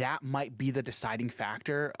mean, that might be the deciding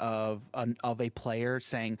factor of a player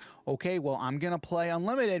saying, okay, well, I'm going to play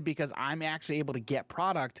Unlimited because I'm actually able to get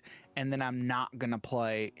product, and then I'm not going to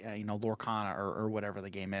play, Lorcana or whatever the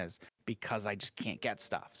game is, because I just can't get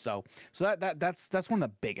stuff. So that's one of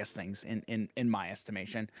the biggest things in my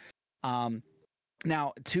estimation.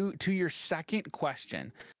 Now to your second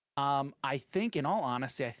question, I think, in all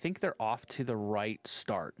honesty, I think they're off to the right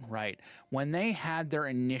start, right? When they had their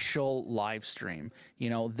initial live stream,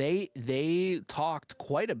 they talked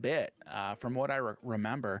quite a bit, from what I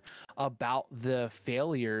remember, about the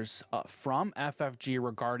failures from FFG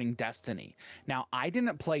regarding Destiny. Now, I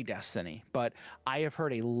didn't play Destiny, but I have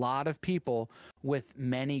heard a lot of people with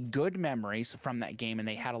many good memories from that game, and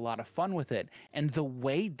they had a lot of fun with it. And the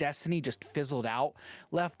way Destiny just fizzled out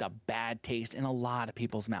left a bad taste in a lot of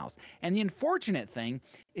people's mouths. And the unfortunate thing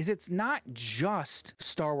is, it's not just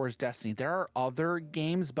Star Wars Destiny. There are other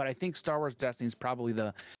games, but I think Star Wars Destiny is probably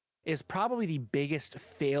the biggest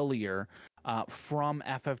failure from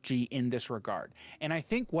FFG in this regard. And I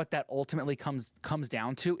think what that ultimately comes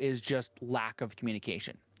down to is just lack of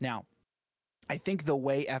communication. Now, I think the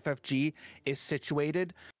way FFG is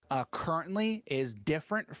situated currently is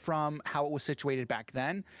different from how it was situated back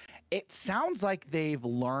then. It sounds like they've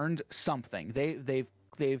learned something. They've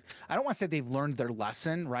I don't want to say they've learned their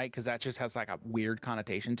lesson, right? Because that just has like a weird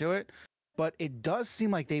connotation to it. But it does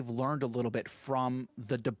seem like they've learned a little bit from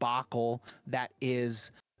the debacle that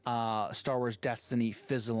is Star Wars Destiny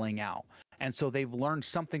fizzling out. And so they've learned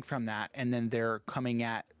something from that, and then they're coming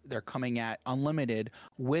at Unlimited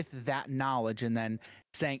with that knowledge, and then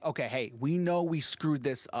saying, okay, hey, we know we screwed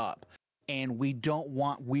this up, and we're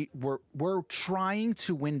trying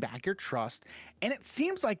to win back your trust. And it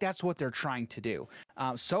seems like that's what they're trying to do.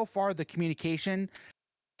 So far, the communication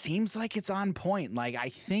seems like it's on point. Like, I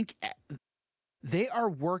think they are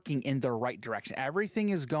working in the right direction. Everything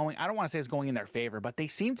is going, I don't want to say it's going in their favor, but they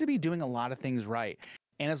seem to be doing a lot of things right.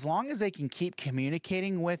 And as long as they can keep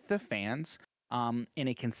communicating with the fans in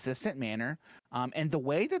a consistent manner, and the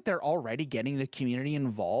way that they're already getting the community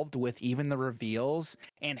involved with even the reveals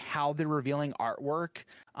and how they're revealing artwork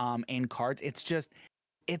and cards,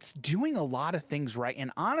 it's doing a lot of things right.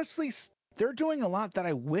 And honestly, they're doing a lot that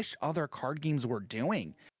I wish other card games were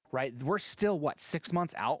doing, right? We're still, 6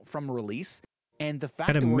 months out from release? And the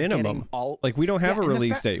fact at a that we're minimum, we don't have a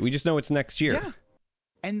release date. We just know it's next year. Yeah.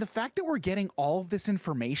 And the fact that we're getting all of this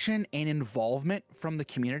information and involvement from the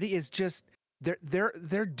community is just,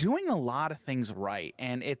 they're doing a lot of things right.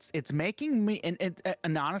 And it's making me,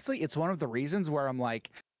 and honestly, it's one of the reasons where I'm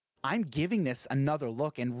like, I'm giving this another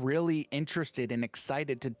look and really interested and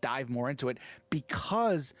excited to dive more into it,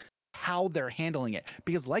 because how they're handling it.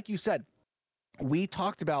 Because like you said, we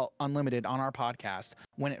talked about Unlimited on our podcast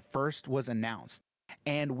when it first was announced.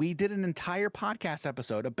 And we did an entire podcast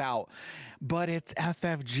episode about, but it's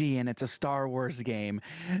FFG and it's a Star Wars game.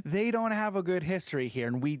 They don't have a good history here.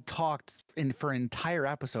 And we talked for an entire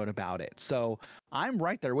episode about it. So I'm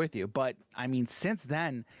right there with you. But I mean, since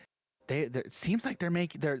then, it seems like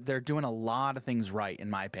they're doing a lot of things right, in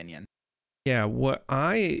my opinion. Yeah, what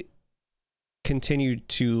I continue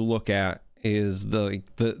to look at is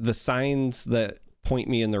the signs that point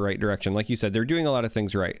me in the right direction. Like you said, they're doing a lot of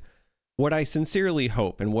things right. What I sincerely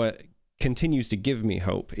hope, and what continues to give me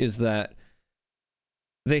hope, is that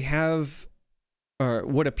they have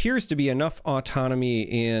what appears to be enough autonomy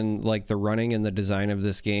in like the running and the design of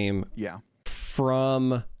this game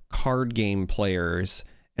from card game players.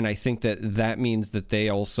 And I think that means that they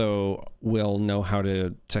also will know how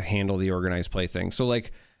to handle the organized play thing. So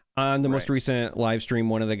like on the most recent live stream,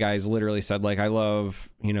 one of the guys literally said, like, I love,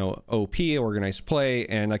 OP, organized play,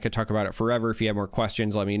 and I could talk about it forever. If you have more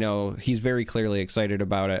questions, let me know. He's very clearly excited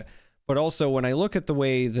about it. But also, when I look at the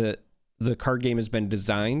way that the card game has been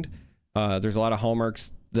designed, there's a lot of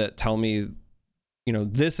hallmarks that tell me,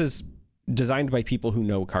 this is designed by people who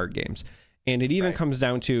know card games. And it even comes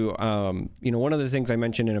down to, one of the things I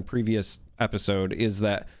mentioned in a previous episode is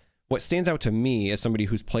that what stands out to me as somebody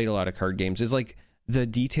who's played a lot of card games is like the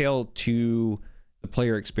detail to the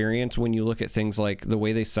player experience when you look at things like the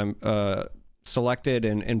way they selected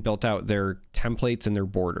and built out their templates and their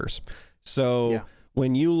borders. So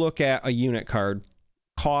when you look at a unit card,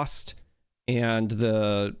 cost and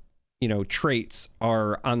the traits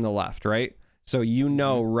are on the left, right? So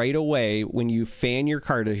right away when you fan your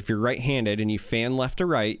card, if you're right-handed and you fan left to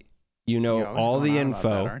right, all the info.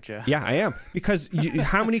 That, aren't you? Yeah, I am, because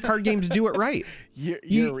how many card games do it right? We've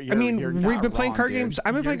been playing card games.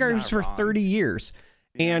 I've been playing card games for 30 years.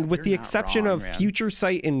 And with the exception of Future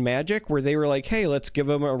Sight and Magic, where they were like, hey, let's give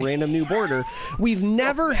them a random new border, we've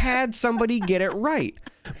never had somebody get it right.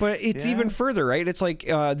 But it's even further, right? It's like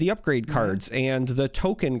the upgrade cards and the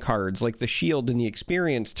token cards, like the shield and the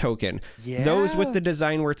experience token. Yeah. Those with the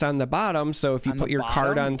design where it's on the bottom. So if you put your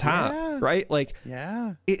card on top, right? Like,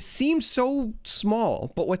 it seems so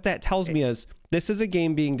small. But what that tells me is this is a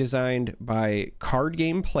game being designed by card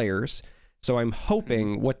game players. So I'm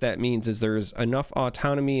hoping what that means is there's enough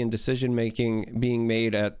autonomy and decision making being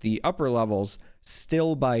made at the upper levels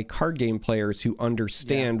still by card game players who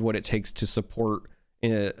understand what it takes to support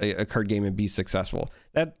a card game and be successful.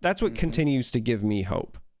 That's what continues to give me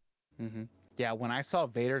hope. Yeah, when I saw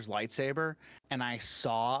Vader's lightsaber and I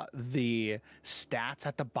saw the stats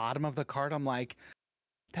at the bottom of the card, I'm like,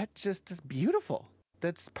 that just is beautiful.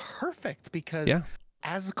 That's perfect, because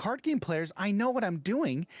as card game players, I know what I'm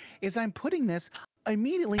doing is I'm putting this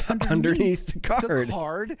immediately underneath the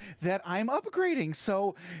card that I'm upgrading.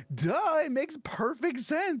 So, it makes perfect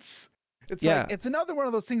sense. It's like, it's another one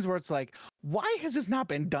of those things where it's like, why has this not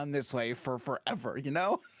been done this way for forever,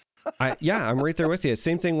 I'm right there with you.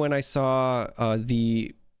 Same thing when I saw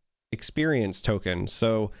the experience token.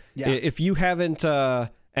 So if you haven't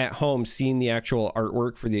at home seen the actual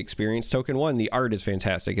artwork for the experience token the art is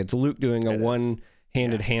fantastic. It's Luke doing a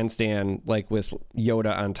one-handed handstand, like with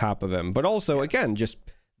Yoda on top of him. But also, again, just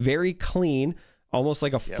very clean, almost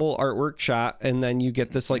like a full artwork shot. And then you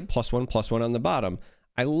get this like +1/+1 on the bottom.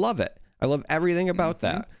 I love it. I love everything about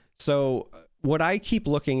that. So what I keep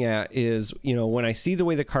looking at is, when I see the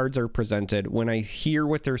way the cards are presented, when I hear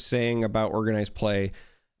what they're saying about organized play,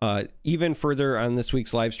 even further on this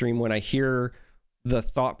week's live stream, when I hear the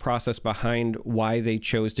thought process behind why they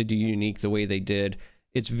chose to do unique the way they did,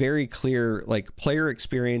 it's very clear, like, player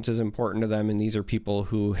experience is important to them. And these are people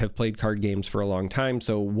who have played card games for a long time.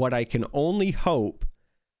 So what I can only hope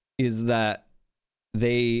is that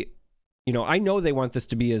they, I know they want this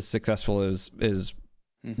to be as successful as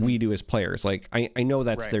we do as players. Like, I know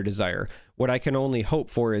that's their desire. What I can only hope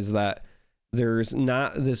for is that there's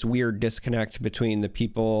not this weird disconnect between the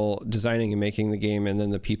people designing and making the game and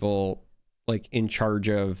then the people like in charge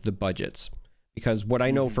of the budgets. Because what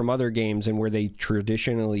I know from other games and where they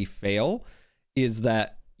traditionally fail is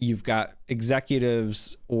that you've got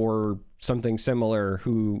executives or something similar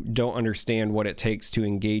who don't understand what it takes to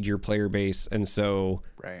engage your player base, and so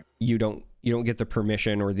you don't get the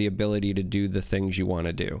permission or the ability to do the things you want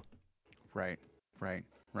to do. Right.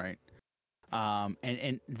 And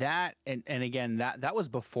again, that was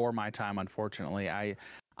before my time, unfortunately.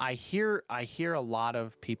 I hear a lot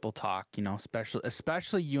of people talk,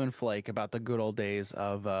 especially you and Flake, about the good old days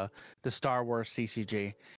of the Star Wars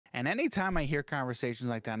CCG. And anytime I hear conversations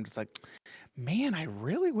like that, I'm just like, man, I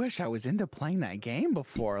really wish I was into playing that game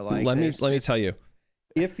before. Like, let me tell you,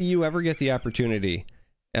 if you ever get the opportunity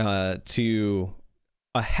to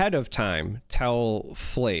ahead of time tell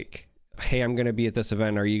Flake, hey, I'm going to be at this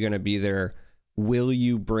event. Are you going to be there? Will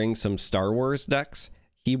you bring some Star Wars decks?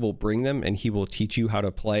 He will bring them and he will teach you how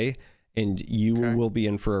to play, and you will be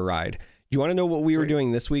in for a ride. Do you want to know what we were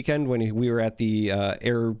doing this weekend when we were at the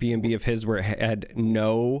Airbnb of his where it had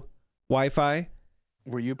no Wi-Fi?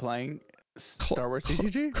 Were you playing Star Wars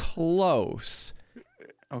CCG? Close.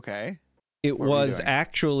 Okay. It was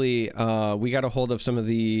actually, we got a hold of some of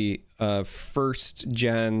the first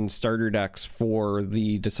gen starter decks for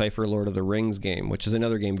the Decipher Lord of the Rings game, which is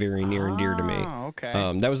another game very near and dear to me. Okay.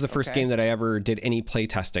 That was the first game that I ever did any play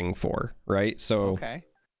testing for, right? So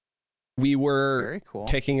we were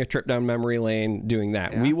taking a trip down memory lane doing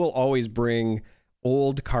that. We will always bring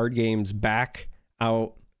old card games back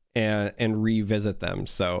out and revisit them.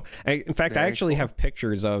 So in fact, I actually have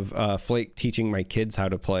pictures of Flake teaching my kids how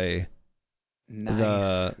to play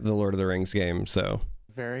the Lord of the Rings game. So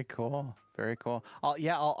very cool.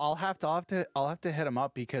 I'll have to hit him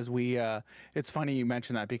up, because it's funny you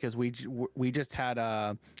mentioned that, because we just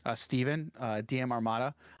had Steven DM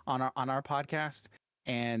Armada on our podcast,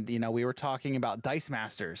 and we were talking about Dice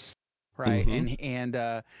Masters, right? And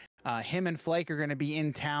him and Flake are going to be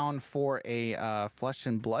in town for a Flesh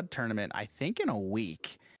and Blood tournament, I think in a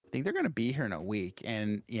week. I think they're going to be here in a week,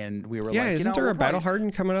 and we were like, isn't there a Battle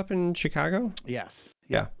Hardened coming up in Chicago? Yes.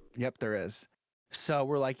 Yeah. Yep, there is. So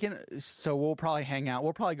we're like, so we'll probably hang out.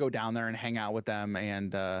 We'll probably go down there and hang out with them.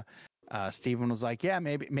 And Steven was like, yeah,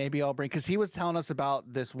 maybe I'll bring, because he was telling us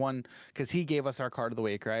about this one, because he gave us our card of the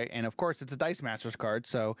week, right? And of course, it's a Dice Masters card,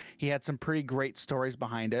 so he had some pretty great stories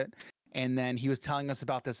behind it. And then he was telling us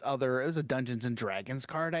about this other, it was a Dungeons and Dragons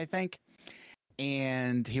card, I think.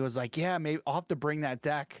 And he was like, yeah, maybe I'll have to bring that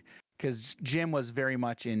deck, because Jim very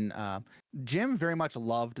much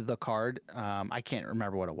loved the card. I can't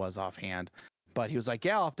remember what it was offhand, but he was like,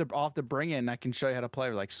 yeah, I'll have to bring it and I can show you how to play.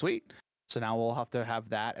 We're like, sweet. So now we'll have to have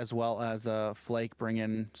that, as well as Flake bring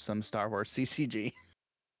in some Star Wars CCG.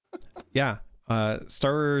 Yeah.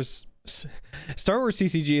 Star Wars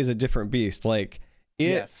CCG is a different beast. Like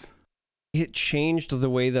it changed the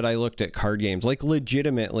way that I looked at card games, like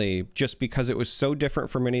legitimately, just because it was so different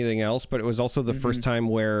from anything else. But it was also the first time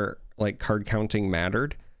where like card counting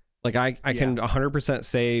mattered. Like I can 100%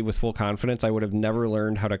 say with full confidence, I would have never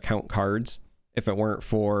learned how to count cards if it weren't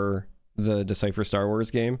for the Decipher Star Wars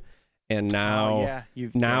game. And now,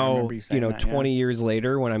 20 years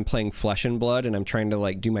later, when I'm playing Flesh and Blood and I'm trying to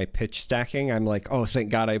like do my pitch stacking, I'm like, oh, thank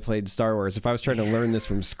God I played Star Wars. If I was trying to learn this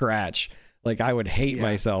from scratch, like I would hate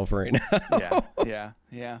myself right now. Yeah,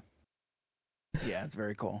 it's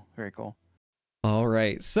very cool. Very cool. All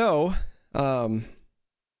right. So, I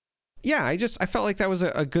felt like that was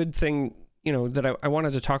a good thing, that I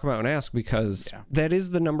wanted to talk about and ask, because that is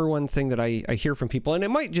the number one thing that I hear from people. And it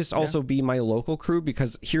might just also be my local crew,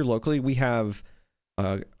 because here locally we have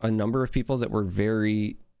a number of people that were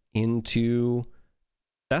very into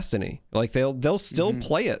Destiny. Like they'll still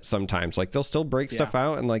play it sometimes. Like they'll still break stuff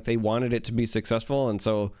out, and like they wanted it to be successful. And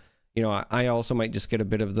so, I also might just get a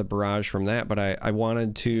bit of the barrage from that, but I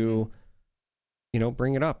wanted to,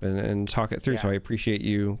 bring it up and talk it through. So I appreciate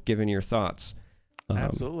you giving your thoughts.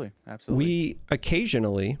 Absolutely. We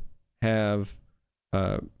occasionally have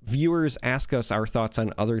viewers ask us our thoughts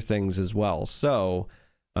on other things as well. So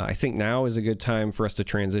I think now is a good time for us to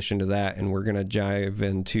transition to that, and we're going to dive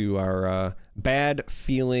into our bad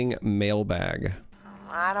feeling mailbag.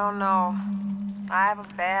 I don't know. I have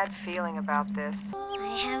a bad feeling about this. I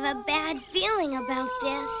have a bad feeling about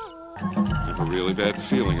this. I have a really bad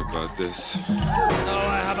feeling about this. Oh,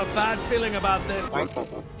 I have a bad feeling about this.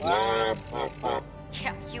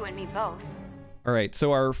 Yeah, you and me both. All right,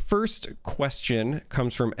 so our first question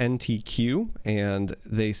comes from NTQ, and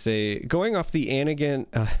they say, going off the Anakin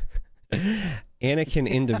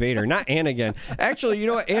into Vader, not Anakin. Actually, you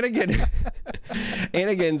know what? Anakin's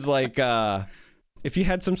like, if you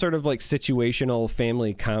had some sort of like situational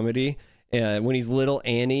family comedy, when he's little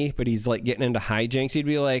Annie, but he's like getting into hijinks, he'd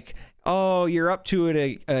be like, oh, you're up to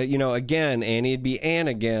it, again, Annie. It'd be Ann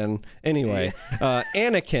again. Anyway,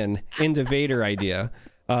 Anakin into Vader idea.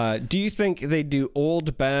 Do you think they do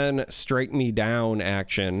old Ben strike me down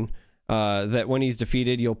action, that when he's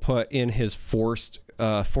defeated, you'll put in his forced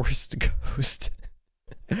ghost?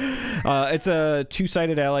 It's a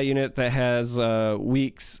two-sided ally unit that has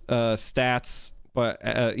weak stats, but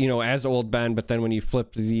as old Ben, but then when you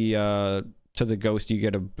flip the to the ghost, you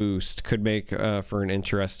get a boost. Could make for an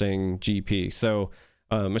interesting GP. So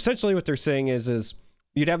essentially what they're saying is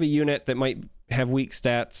you'd have a unit that might have weak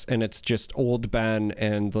stats, and it's just old Ben,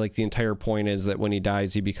 and like the entire point is that when he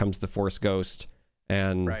dies, he becomes the Force Ghost,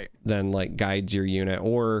 and then like guides your unit.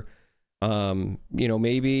 Or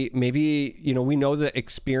maybe we know that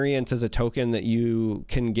experience is a token that you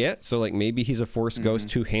can get, so like maybe he's a Force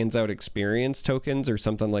Ghost who hands out experience tokens or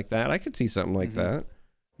something like that. I could see something like that.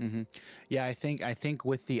 Yeah, I think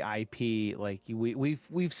with the IP, like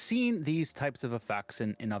we've seen these types of effects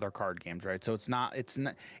in other card games, right? So it's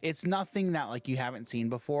nothing that like you haven't seen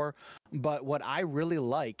before. But what I really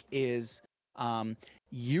like is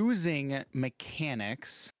using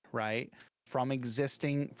mechanics, right, from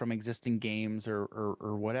existing games or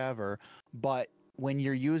whatever. But when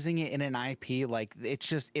you're using it in an IP, like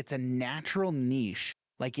it's a natural niche.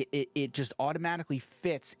 Like it just automatically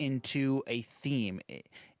fits into a theme,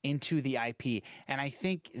 into the IP. And I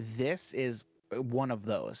think this is one of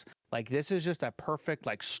those. Like this is just a perfect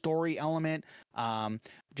like story element,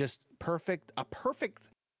 just a perfect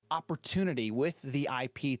opportunity with the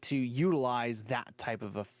IP to utilize that type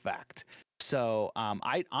of effect. So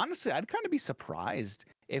I'd kind of be surprised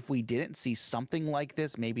if we didn't see something like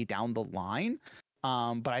this maybe down the line.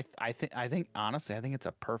 But I think honestly, I think it's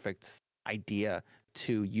a perfect idea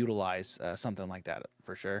to utilize something like that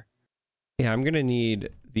for sure. Yeah, I'm gonna need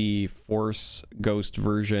the Force Ghost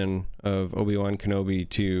version of Obi-Wan Kenobi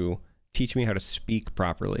to teach me how to speak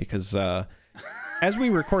properly, because as we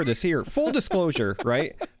record this here, full disclosure,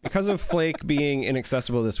 right? Because of Flake being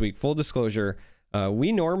inaccessible this week, full disclosure,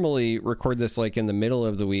 We normally record this like in the middle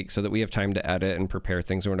of the week so that we have time to edit and prepare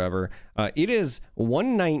things or whatever. It is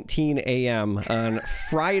 1:19 a.m. on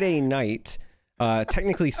Friday night,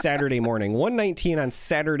 technically Saturday morning, 1:19 on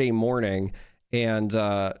Saturday morning. And,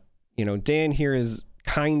 Dan here is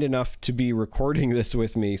kind enough to be recording this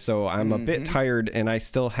with me. So I'm a bit tired and I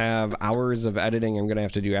still have hours of editing I'm going to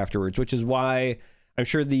have to do afterwards, which is why I'm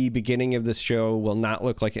sure the beginning of this show will not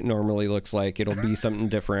look like it normally looks like. It'll be something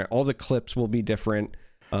different. All the clips will be different.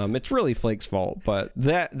 It's really Flake's fault, but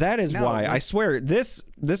that is why. I swear, this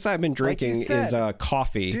I've been drinking is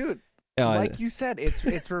coffee. Dude, like you said,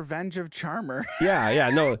 it's Revenge of Charmer. Yeah,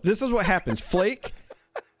 no, this is what happens. Flake,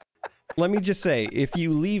 let me just say, if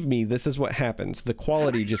you leave me, this is what happens. The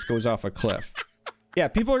quality just goes off a cliff. Yeah,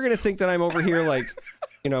 people are going to think that I'm over here like...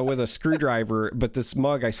 with a screwdriver, but this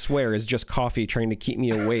mug, I swear, is just coffee trying to keep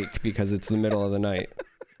me awake because it's the middle of the night.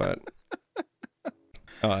 But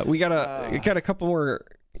we got a couple more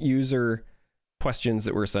user questions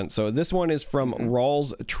that were sent. So this one is from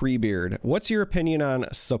Rawls Treebeard. What's your opinion on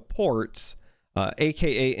supports,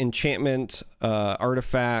 aka enchantment,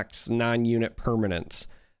 artifacts, non-unit permanents?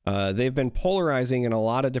 They've been polarizing in a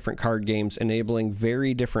lot of different card games, enabling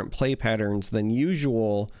very different play patterns than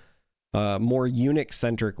usual. More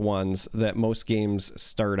Unix-centric ones that most games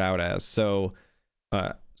start out as. So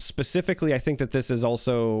specifically, I think that this is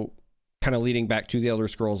also kind of leading back to the Elder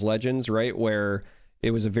Scrolls Legends, right? Where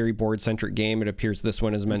it was a very board-centric game. It appears this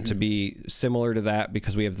one is meant to be similar to that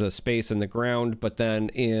because we have the space and the ground. But then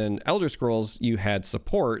in Elder Scrolls, you had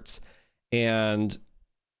supports, and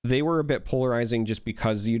they were a bit polarizing just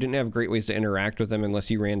because you didn't have great ways to interact with them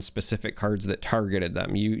unless you ran specific cards that targeted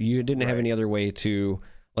them. You didn't have any other way to...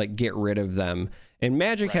 like get rid of them. And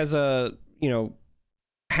Magic has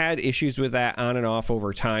had issues with that on and off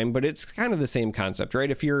over time, but it's kind of the same concept, right?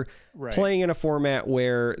 If you're playing in a format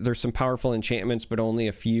where there's some powerful enchantments, but only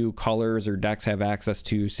a few colors or decks have access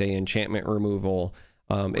to, say, enchantment removal,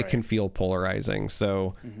 it can feel polarizing.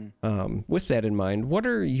 So with that in mind, what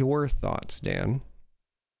are your thoughts, Dan?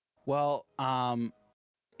 Well,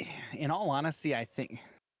 in all honesty, I think...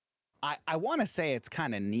 I want to say it's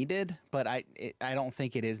kind of needed, but I don't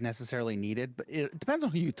think it is necessarily needed. But it depends on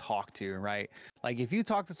who you talk to, right? Like if you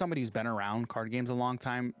talk to somebody who's been around card games a long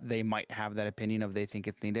time, they might have that opinion of they think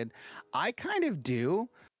it's needed. I kind of do,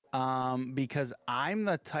 because I'm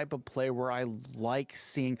the type of player where I love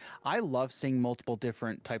seeing multiple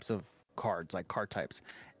different types of cards, like card types.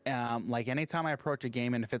 Like anytime I approach a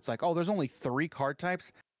game and if it's like, oh, there's only 3 card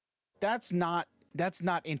types, that's not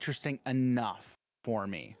interesting enough for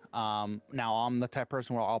me. Now I'm the type of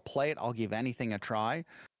person where I'll play it, I'll give anything a try,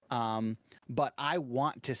 but I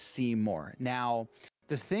want to see more. Now,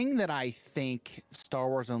 the thing that I think Star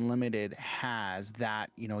Wars Unlimited has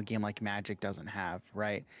that a game like Magic doesn't have,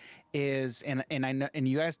 right, is and I know, and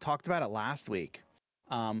you guys talked about it last week,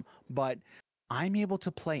 but I'm able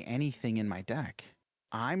to play anything in my deck.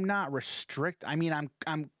 I'm not restricted. I mean,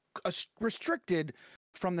 I'm restricted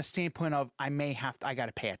from the standpoint of I got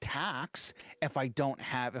to pay a tax if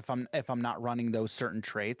I'm not running those certain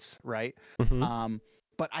traits, right?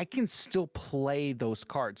 But I can still play those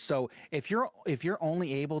cards. So if you're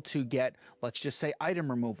only able to get, let's just say,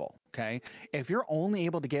 item removal, okay? If you're only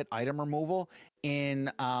able to get item removal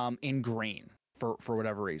in green for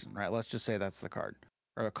whatever reason, right? Let's just say that's the card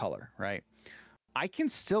or the color, right? I can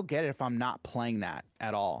still get it if I'm not playing that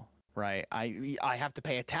at all. Right. I have to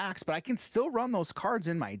pay a tax, but I can still run those cards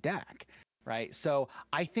in my deck. Right. So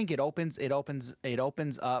I think it opens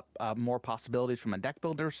up more possibilities from a deck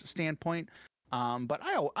builder's standpoint. But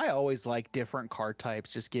I always like different card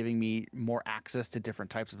types, just giving me more access to different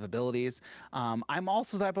types of abilities. I'm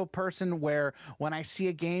also the type of person where when I see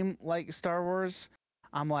a game like Star Wars,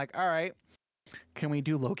 I'm like, all right, can we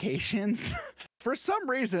do locations? For some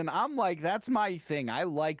reason, I'm like, that's my thing. I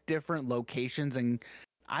like different locations, and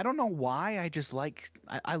I don't know why. I just like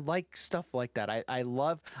I like stuff like that. I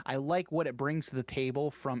like what it brings to the table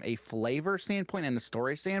from a flavor standpoint and a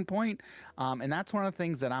story standpoint. And that's one of the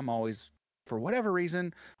things that I'm always, for whatever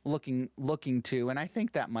reason, looking to. And I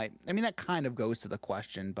think that that kind of goes to the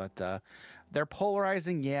question, but they're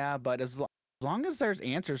polarizing, yeah. But as long as there's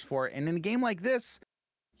answers for it, and in a game like this,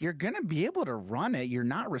 you're gonna be able to run it. You're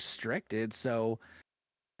not restricted, so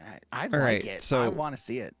I like it. So I want to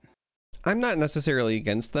see it. I'm not necessarily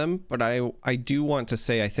against them, but I do want to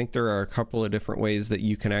say I think there are a couple of different ways that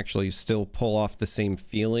you can actually still pull off the same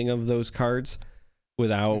feeling of those cards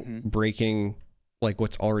without breaking like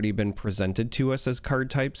what's already been presented to us as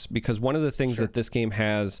card types. Because one of the things that this game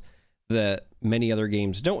has that many other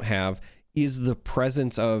games don't have is the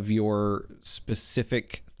presence of your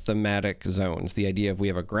specific thematic zones. The idea of we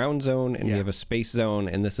have a ground zone and we have a space zone,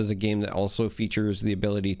 and this is a game that also features the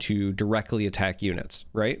ability to directly attack units,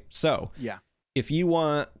 right? So if you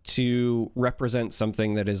want to represent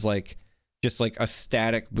something that is like just like a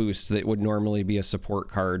static boost that would normally be a support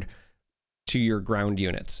card to your ground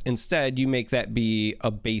units, instead you make that be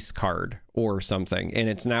a base card or something, and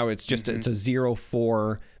it's just it's a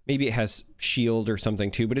 0/4. Maybe it has shield or something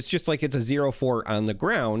too, but it's just like it's a 0/4 on the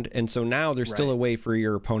ground, and so now there's still a way for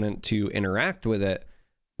your opponent to interact with it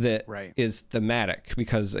that is thematic,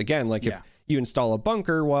 because again, like if you install a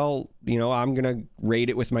bunker, well, you know, I'm gonna raid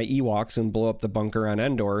it with my Ewoks and blow up the bunker on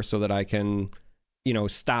Endor so that I can, you know,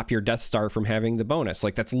 stop your Death Star from having the bonus.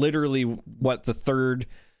 Like that's literally what the third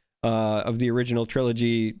of the original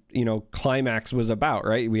trilogy, you know, climax was about,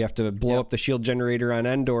 right? We have to blow up the shield generator on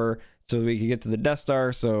Endor so we can get to the Death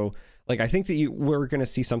Star. So like, I think that we're going to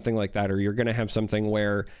see something like that, or you're going to have something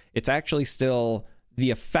where it's actually still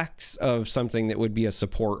the effects of something that would be a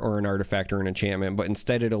support or an artifact or an enchantment, but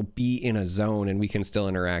instead it'll be in a zone and we can still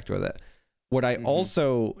interact with it. What I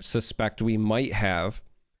also suspect we might have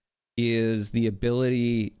is the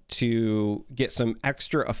ability to get some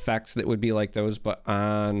extra effects that would be like those, but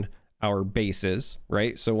on our bases,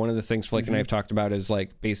 right? So one of the things Flake and I have talked about is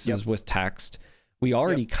like bases with text. We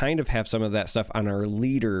already kind of have some of that stuff on our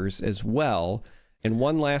leaders as well. And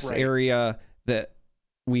one last area that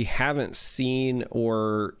we haven't seen,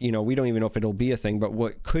 or, you know, we don't even know if it'll be a thing, but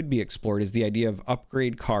what could be explored is the idea of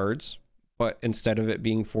upgrade cards, but instead of it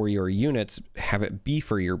being for your units, have it be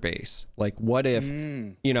for your base. Like what if,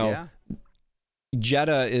 you know,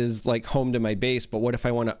 Jeddah is like home to my base, but what if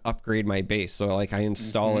I want to upgrade my base? So like I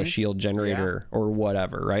install a shield generator or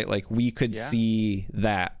whatever, right? Like we could see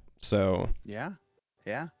that. So I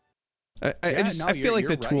feel like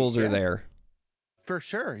the tools are there. For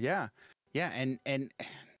sure. Yeah. And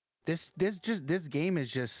this game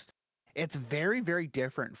is just, it's very, very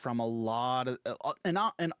different from a lot of, in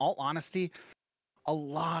all honesty, a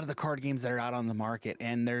lot of the card games that are out on the market.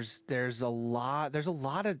 And there's a lot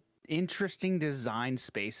of interesting design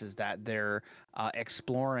spaces that they're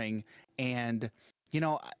exploring. And, you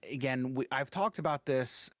know, again, I've talked about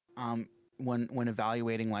this when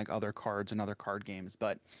evaluating like other cards and other card games,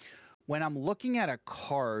 but when I'm looking at a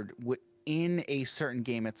card in a certain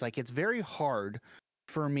game, it's like it's very hard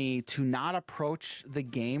for me to not approach the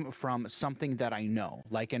game from something that I know.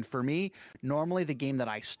 Like, and for me, normally the game that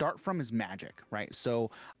I start from is Magic, right?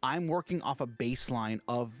 So I'm working off a baseline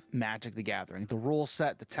of Magic the Gathering, the rule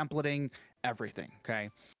set, the templating, everything, okay?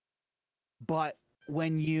 But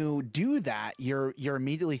when you do that, you're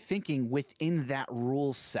immediately thinking within that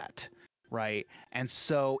rule set, right? And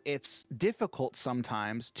so it's difficult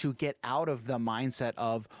sometimes to get out of the mindset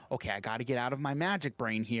of, okay, I got to get out of my Magic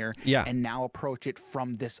brain here and now approach it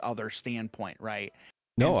from this other standpoint, right?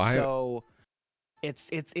 So it's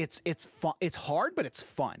fun. It's hard, but it's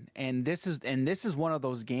fun. And this is one of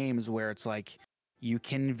those games where it's like you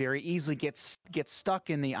can very easily get stuck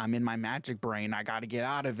in the I'm in my Magic brain, I got to get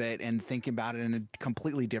out of it and think about it in a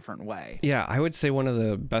completely different way. Yeah, I would say one of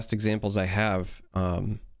the best examples I have,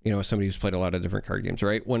 you know, somebody who's played a lot of different card games,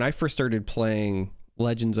 right? When I first started playing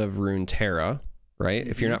Legends of Runeterra, right?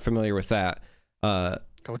 If you're not familiar with that,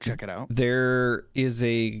 go check it out. There is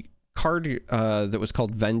a card that was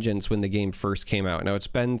called Vengeance when the game first came out. Now it's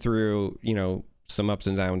been through, you know, some ups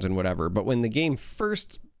and downs and whatever, but when the game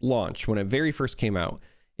first launched, when it very first came out,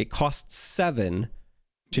 it cost 7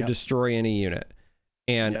 to destroy any unit.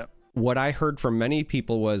 And what I heard from many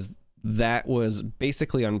people was that was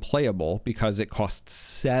basically unplayable because it costs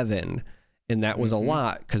 7, and that was a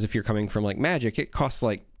lot, because if you're coming from like Magic, it costs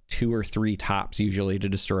like 2 or 3 tops usually to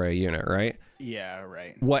destroy a unit, right? Yeah,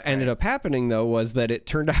 right. What ended up happening though was that it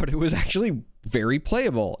turned out it was actually very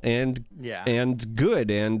playable and good,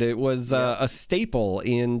 and it was a staple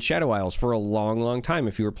in Shadow Isles for a long time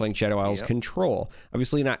if you were playing Shadow Isles Control.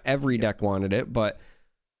 Obviously not every deck wanted it, but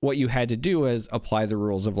what you had to do is apply the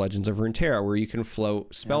rules of Legends of Runeterra, where you can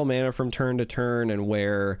float spell mana from turn to turn, and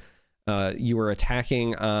where you were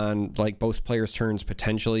attacking on like both players' turns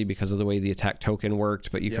potentially because of the way the attack token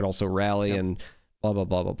worked, but you could also rally and blah blah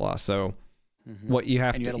blah blah blah. So what you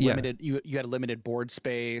have to you had a limited board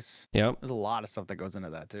space. Yep. There's a lot of stuff that goes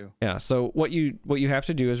into that too. Yeah. So what you have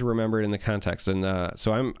to do is remember it in the context, and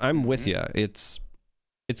so I'm with you. It's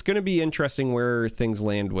going to be interesting where things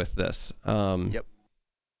land with this.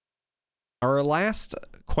 Our last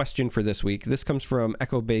question for this week, this comes from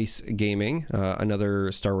Echo Base Gaming,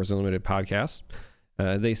 another Star Wars Unlimited podcast.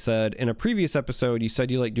 They said, in a previous episode, you said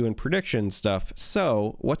you like doing prediction stuff.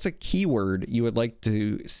 So what's a keyword you would like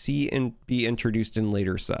to see and be introduced in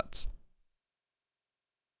later sets?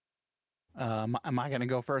 Am I gonna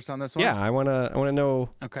go first on this one? Yeah, I wanna know.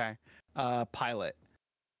 Okay. Pilot.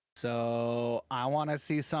 So I want to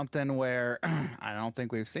see something where I don't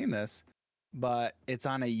think we've seen this, but it's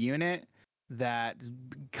on a unit that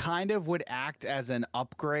kind of would act as an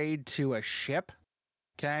upgrade to a ship.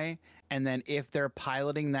 Okay. And then if they're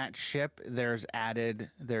piloting that ship, there's added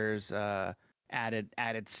stats,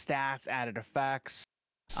 added effects.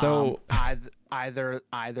 So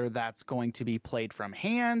Either that's going to be played from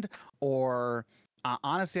hand, or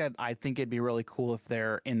honestly, I think it'd be really cool if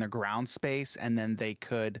they're in the ground space and then they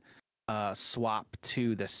could swap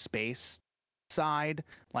to the space side,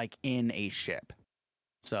 like in a ship.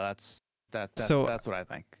 So that's what I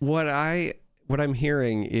think. what I'm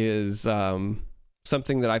hearing is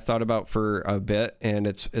something that I've thought about for a bit, and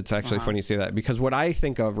it's actually funny you say that, because what I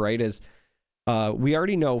think of, right, is we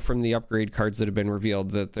already know from the upgrade cards that have been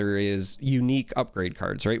revealed that there is unique upgrade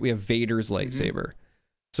cards, right? We have Vader's lightsaber.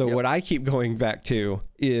 So what I keep going back to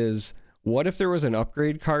is, what if there was an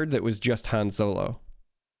upgrade card that was just Han Solo?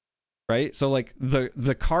 Right? So like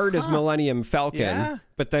the card is Millennium Falcon,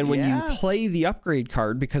 but then when you play the upgrade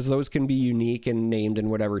card, because those can be unique and named and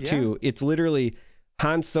whatever too, it's literally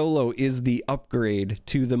Han Solo is the upgrade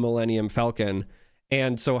to the Millennium Falcon.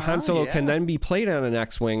 And so Han Solo can then be played on an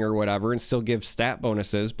X-Wing or whatever and still give stat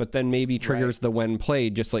bonuses, but then maybe triggers the when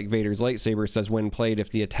played, just like Vader's lightsaber says when played, if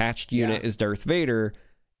the attached unit is Darth Vader,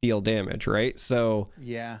 deal damage, right? So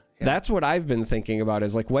that's what I've been thinking about,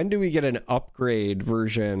 is like, when do we get an upgrade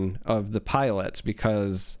version of the pilots?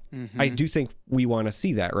 Because I do think we want to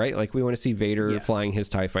see that, right? Like, we want to see Vader flying his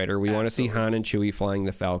TIE fighter. We want to see Han and Chewie flying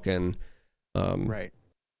the Falcon. You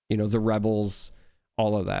know, the Rebels,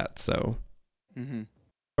 all of that. So...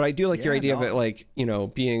 But I do like your idea of it, like, you know,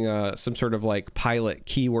 being some sort of like pilot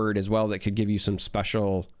keyword as well that could give you some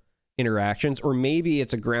special interactions. Or maybe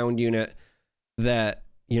it's a ground unit that,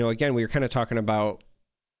 you know, again, we were kind of talking about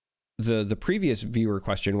the previous viewer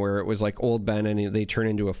question where it was like old Ben and they turn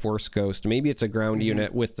into a Force Ghost. Maybe it's a ground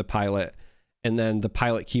unit with the pilot, and then the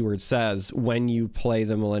pilot keyword says, when you play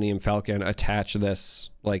the Millennium Falcon, attach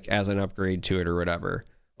this like as an upgrade to it or whatever.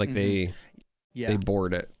 Like they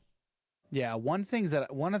board it. Yeah, one of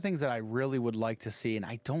the things that I really would like to see, and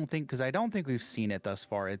I don't think we've seen it thus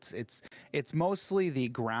far. It's mostly the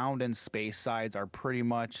ground and space sides are pretty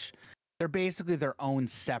much, they're basically their own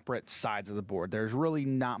separate sides of the board. There's really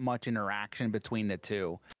not much interaction between the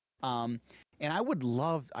two. And I would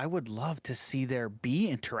love to see there be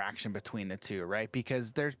interaction between the two, right?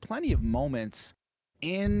 Because there's plenty of moments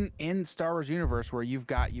in Star Wars universe where you've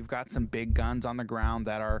got some big guns on the ground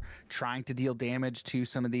that are trying to deal damage to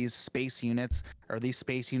some of these space units, or these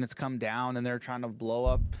space units come down and they're trying to blow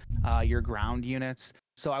up your ground units.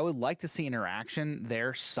 So I would like to see interaction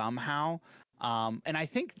there somehow. And I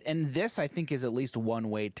think this is at least one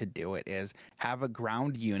way to do it, is have a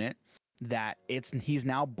ground unit that he's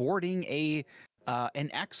now boarding an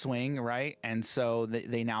X-Wing, right? And so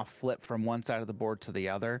they now flip from one side of the board to the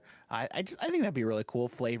other. I think that'd be really cool,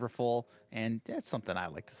 flavorful, and that's something I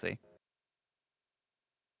like to see.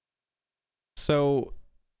 So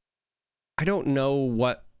I don't know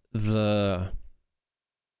what the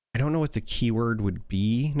keyword would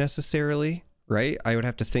be necessarily, right? I would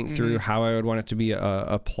have to think through how I would want it to be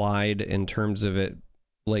applied in terms of it,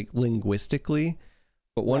 like, linguistically.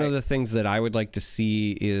 But one of the things that I would like to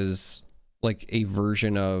see is like a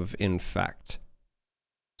version of infect,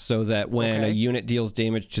 so that when a unit deals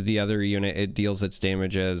damage to the other unit, it deals its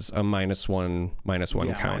damage as a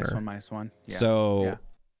 -1/-1 counter. -1. Yeah. So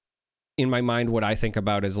in my mind, what I think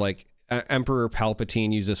about is like Emperor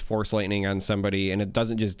Palpatine uses Force Lightning on somebody, and it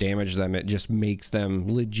doesn't just damage them, it just makes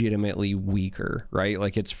them legitimately weaker, right?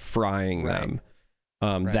 Like, it's frying them.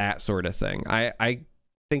 That sort of thing. I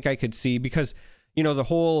think I could see, because, you know, the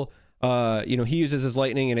whole you know, he uses his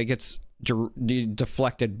lightning and it gets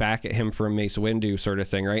deflected back at him from Mace Windu sort of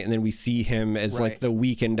thing, right? And then we see him as like the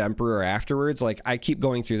weakened Emperor afterwards. Like, I keep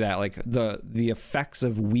going through that, like the effects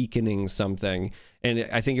of weakening something, and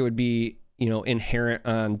I think it would be, you know, inherent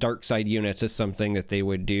on dark side units is something that they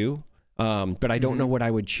would do, but I don't know what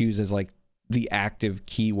I would choose as like the active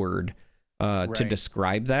keyword to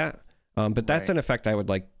describe that, but that's an effect I would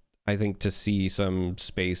like, I think, to see some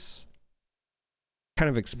space kind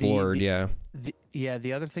of explored.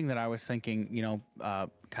 The other thing that I was thinking, you know,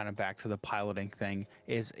 kind of back to the piloting thing,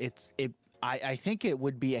 is I think it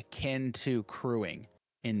would be akin to crewing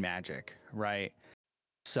in Magic, right?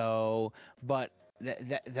 So, but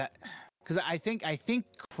that because I think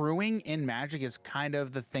crewing in Magic is kind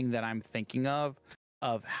of the thing that I'm thinking of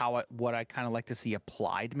how what I kind of like to see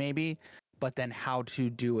applied, maybe, but then how to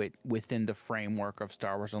do it within the framework of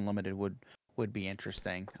Star Wars Unlimited would would be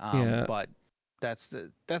interesting. Yeah. But that's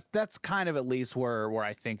kind of at least where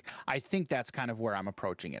I think that's kind of where I'm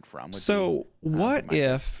approaching it from. So what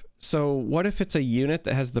if it's a unit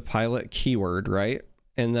that has the pilot keyword, right?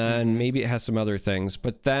 And then maybe it has some other things,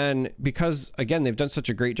 but then because again, they've done such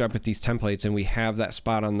a great job with these templates and we have that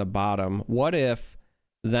spot on the bottom, what if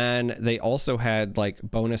then they also had like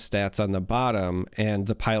bonus stats on the bottom and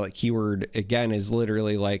the pilot keyword again is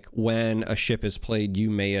literally like when a ship is played,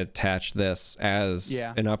 you may attach this as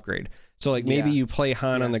an upgrade. So like maybe you play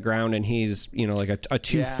Han on the ground and he's, you know, like a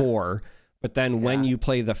 2/4, but then when you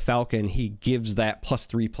play the Falcon, he gives that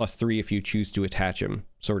 +3/+3 if you choose to attach him,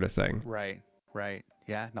 sort of thing. Right.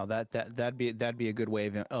 Yeah, no, that'd be a good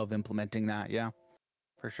way of implementing that. Yeah,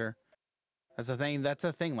 for sure. That's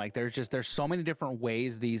a thing. Like there's so many different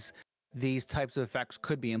ways these types of effects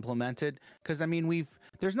could be implemented. Because I mean,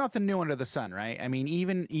 there's nothing new under the sun, right? I mean,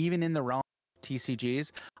 even in the realm of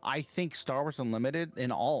TCGs, I think Star Wars Unlimited,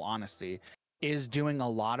 in all honesty, is doing a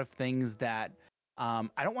lot of things that I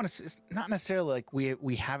don't want to. It's not necessarily like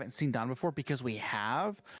we haven't seen done before, because we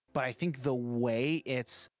have, but I think the way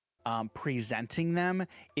it's presenting them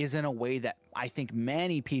is in a way that I think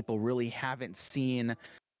many people really haven't seen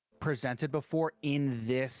presented before in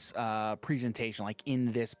this presentation, like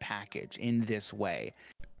in this package, in this way.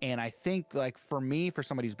 And I think, like, for me, for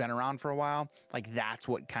somebody who's been around for a while, like that's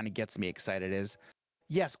what kind of gets me excited. Is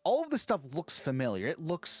yes, all of the stuff looks familiar. It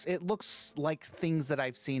looks like things that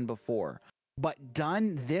I've seen before, but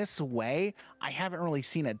done this way, I haven't really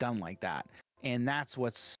seen it done like that. And that's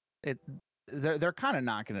what's it. They're kind of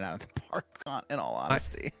knocking it out of the park, in all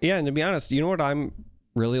honesty. And to be honest, you know what I'm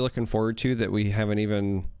really looking forward to that we haven't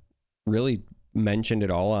even really mentioned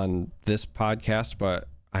at all on this podcast, but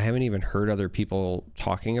I haven't even heard other people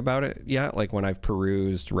talking about it yet. Like when I've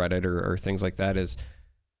perused Reddit or things like that, is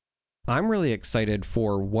I'm really excited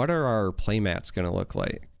for what are our playmats going to look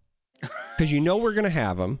like? Because we're going to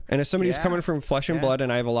have them. And as somebody who's coming from Flesh and Blood,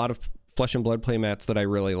 and I have a lot of Flesh and Blood playmats that I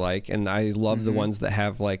really like, and I love the ones that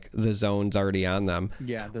have like the zones already on them.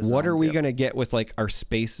 Yeah. What are we going to get with like our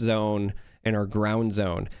space zone and our ground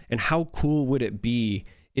zone? And how cool would it be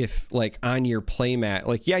if like on your playmat,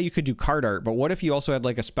 like, you could do card art, but what if you also had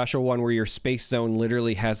like a special one where your space zone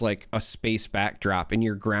literally has like a space backdrop and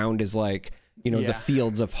your ground is like, the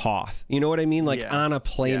fields of Hoth, you know what I mean? Like on a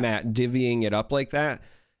playmat, divvying it up like that.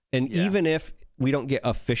 And even if we don't get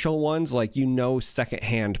official ones, like,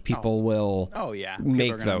 secondhand people will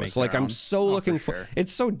make those. Like, I'm so looking for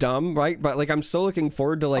it's so dumb, right? But like, I'm so looking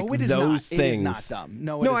forward to like those things. It is not dumb.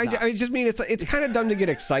 No, I just mean it's kind of dumb to get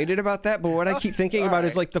excited about that. But what I keep thinking about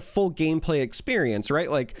is like the full gameplay experience, right?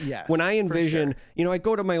 Like when I envision, I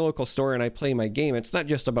go to my local store and I play my game. It's not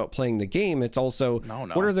just about playing the game. It's also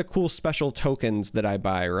what are the cool special tokens that I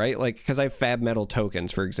buy, right? Like, because I have Fab Metal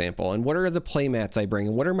tokens, for example, and what are the playmats I bring,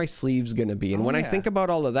 and what are my sleeves going to be, and when I think about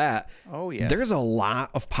all of that, there's a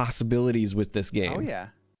lot of possibilities with this game. Oh yeah,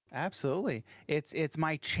 absolutely. It's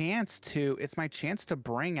my chance to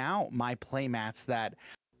bring out my playmats that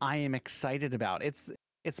I am excited about. It's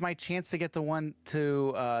my chance to get the one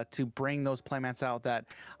to bring those playmats out that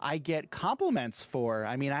I get compliments for.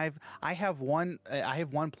 I mean, I have one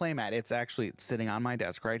playmat. It's actually sitting on my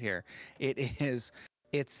desk right here.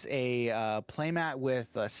 It's a playmat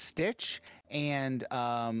with a Stitch and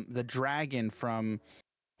the dragon from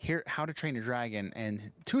here, How to Train Your Dragon,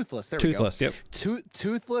 and Toothless. Toothless, yep.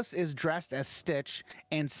 Toothless is dressed as Stitch,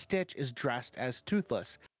 and Stitch is dressed as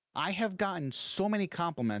Toothless. I have gotten so many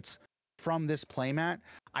compliments from this playmat.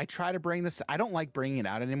 I try to bring this. I don't like bringing it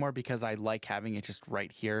out anymore because I like having it just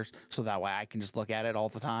right here, so that way I can just look at it all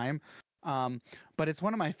the time. But it's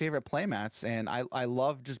one of my favorite playmats, and I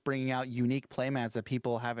love just bringing out unique playmats that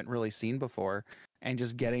people haven't really seen before, and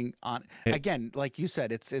just getting on. Again, like you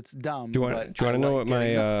said, it's dumb. Do you want to know what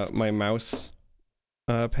my mouse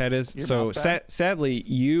pad is? So sadly,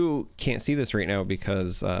 you can't see this right now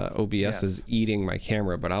because OBS is eating my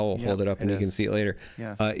camera, but I will hold it up and you can see it later.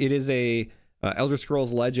 Yes. It is a Elder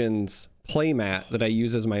Scrolls Legends playmat that I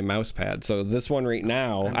use as my mouse pad. So this one right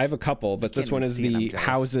now, I have a couple, but this one is the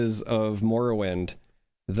Houses of Morrowind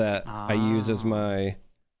that I use as my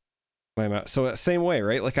mouse. So same way,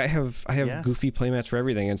 right? Like I have goofy playmats for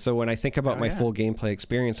everything. And so when I think about my full gameplay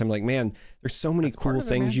experience, I'm like, man, there's so many cool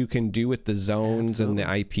things you can do with the zones and the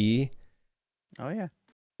IP. Oh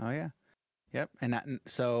yeah. Yep. And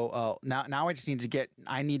so now I just need to get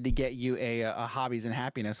you a hobbies and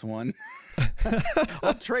happiness one.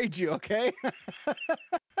 I'll trade you, okay?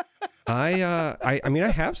 I mean, I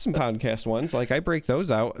have some podcast ones. Like I break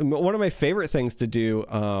those out. One of my favorite things to do.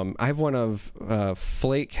 I have one of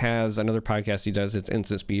Flake has another podcast he does. It's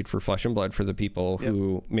Instant Speed for Flesh and Blood for the people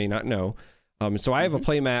who may not know. So I have a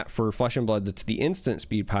playmat for Flesh and Blood that's the Instant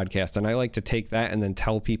Speed podcast, and I like to take that and then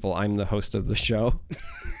tell people I'm the host of the show.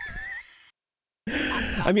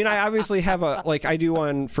 I mean, I obviously have I do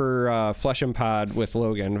one for Flesh and Pod with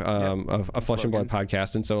Logan, a Flesh and Blood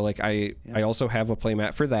podcast, and so I also have a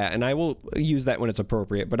playmat for that, and I will use that when it's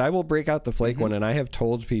appropriate, but I will break out the Flake one, and I have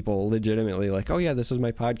told people legitimately, oh yeah, this is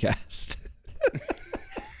my podcast.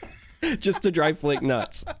 Just to drive Flake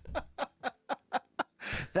nuts.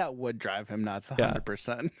 That would drive him nuts,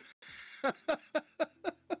 100%.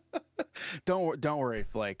 Don't worry,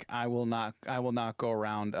 Flake. I will not go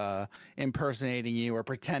around impersonating you or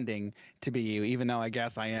pretending to be you, even though I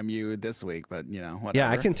guess I am you this week. But whatever. Yeah,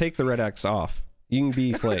 I can take the red X off. You can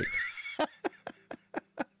be Flake.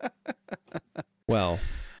 Well,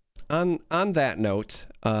 on that note,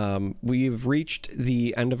 we've reached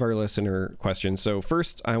the end of our listener questions. So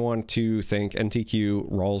first, I want to thank NTQ,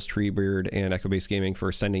 Rawls, Treebeard, and Echo Base Gaming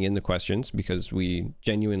for sending in the questions because we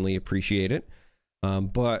genuinely appreciate it.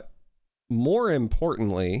 But more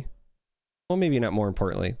importantly, well, maybe not more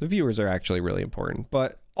importantly, the viewers are actually really important,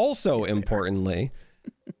 but also importantly,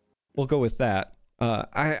 we'll go with that.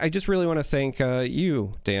 I just really want to thank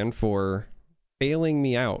you, Dan, for bailing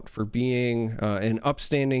me out, for being an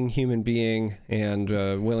upstanding human being and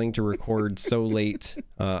willing to record so late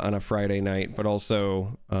on a Friday night, but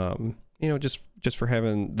also, just for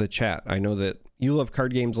having the chat. I know that you love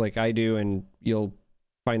card games like I do, and you'll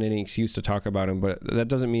find any excuse to talk about them, but that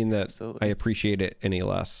doesn't mean that I appreciate it any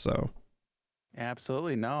less. So.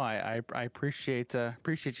 Absolutely. No, I appreciate you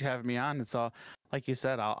having me on. It's all, like you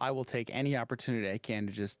said, I will take any opportunity I can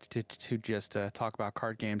to just talk about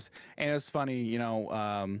card games. And it's funny,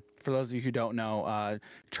 for those of you who don't know,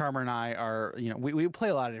 Charmer and I are, we play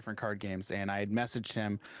a lot of different card games, and I had messaged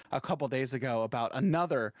him a couple days ago about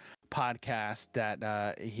another podcast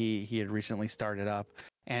that he had recently started up.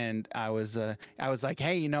 And I was like,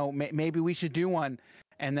 hey, maybe we should do one.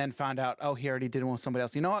 And then found out, he already did one with somebody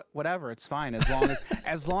else. You know what? Whatever, it's fine as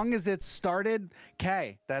long as it's started.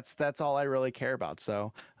 Okay, that's all I really care about.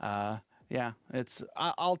 So, yeah,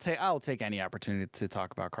 I'll take any opportunity to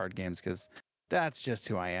talk about card games because that's just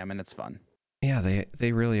who I am, and it's fun. Yeah,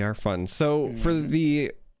 they really are fun. So for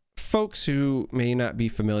the folks who may not be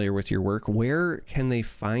familiar with your work, where can they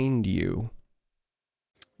find you?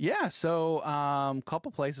 Yeah, so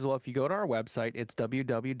couple places. Well, if you go to our website, it's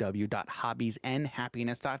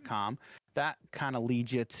www.hobbiesandhappiness.com. That kind of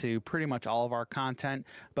leads you to pretty much all of our content,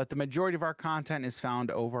 but the majority of our content is found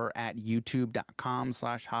over at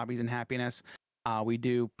youtube.com/hobbiesandhappiness. We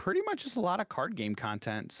do pretty much just a lot of card game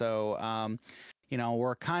content. So,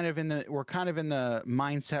 we're kind of in the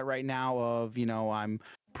mindset right now of, I'm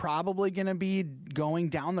probably going to be going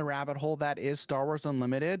down the rabbit hole that is Star Wars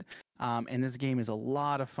Unlimited. And this game is a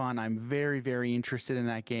lot of fun. I'm very, very interested in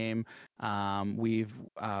that game.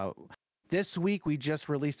 This week we just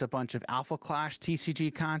released a bunch of Alpha Clash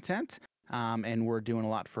TCG content, and we're doing a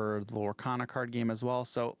lot for the Lorcana card game as well.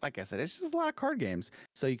 So, like I said, it's just a lot of card games.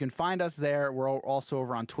 So you can find us there. We're also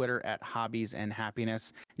over on Twitter at Hobbies and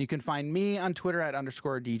Happiness. You can find me on Twitter at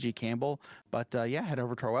 _DG Campbell. But head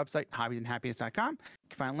over to our website, hobbiesandhappiness.com. You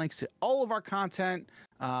can find links to all of our content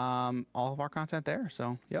there.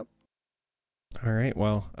 So, yep. All right.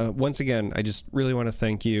 Well, once again, I just really want to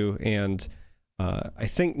thank you. And I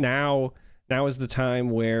think now is the time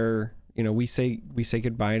where, we say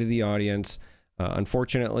goodbye to the audience.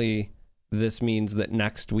 Unfortunately, this means that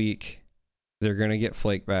next week they're going to get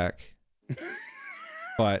Flake back.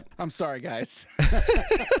 But I'm sorry, guys.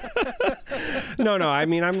 No. I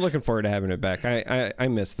mean, I'm looking forward to having it back. I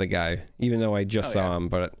miss the guy, even though I just saw him.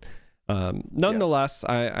 But nonetheless,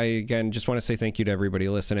 I again just want to say thank you to everybody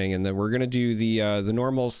listening, and then we're gonna do the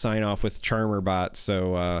normal sign off with CHARM3R.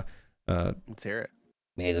 So let's hear it.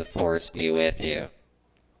 May the Force be with you.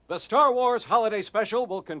 The Star Wars Holiday Special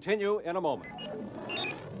will continue in a moment.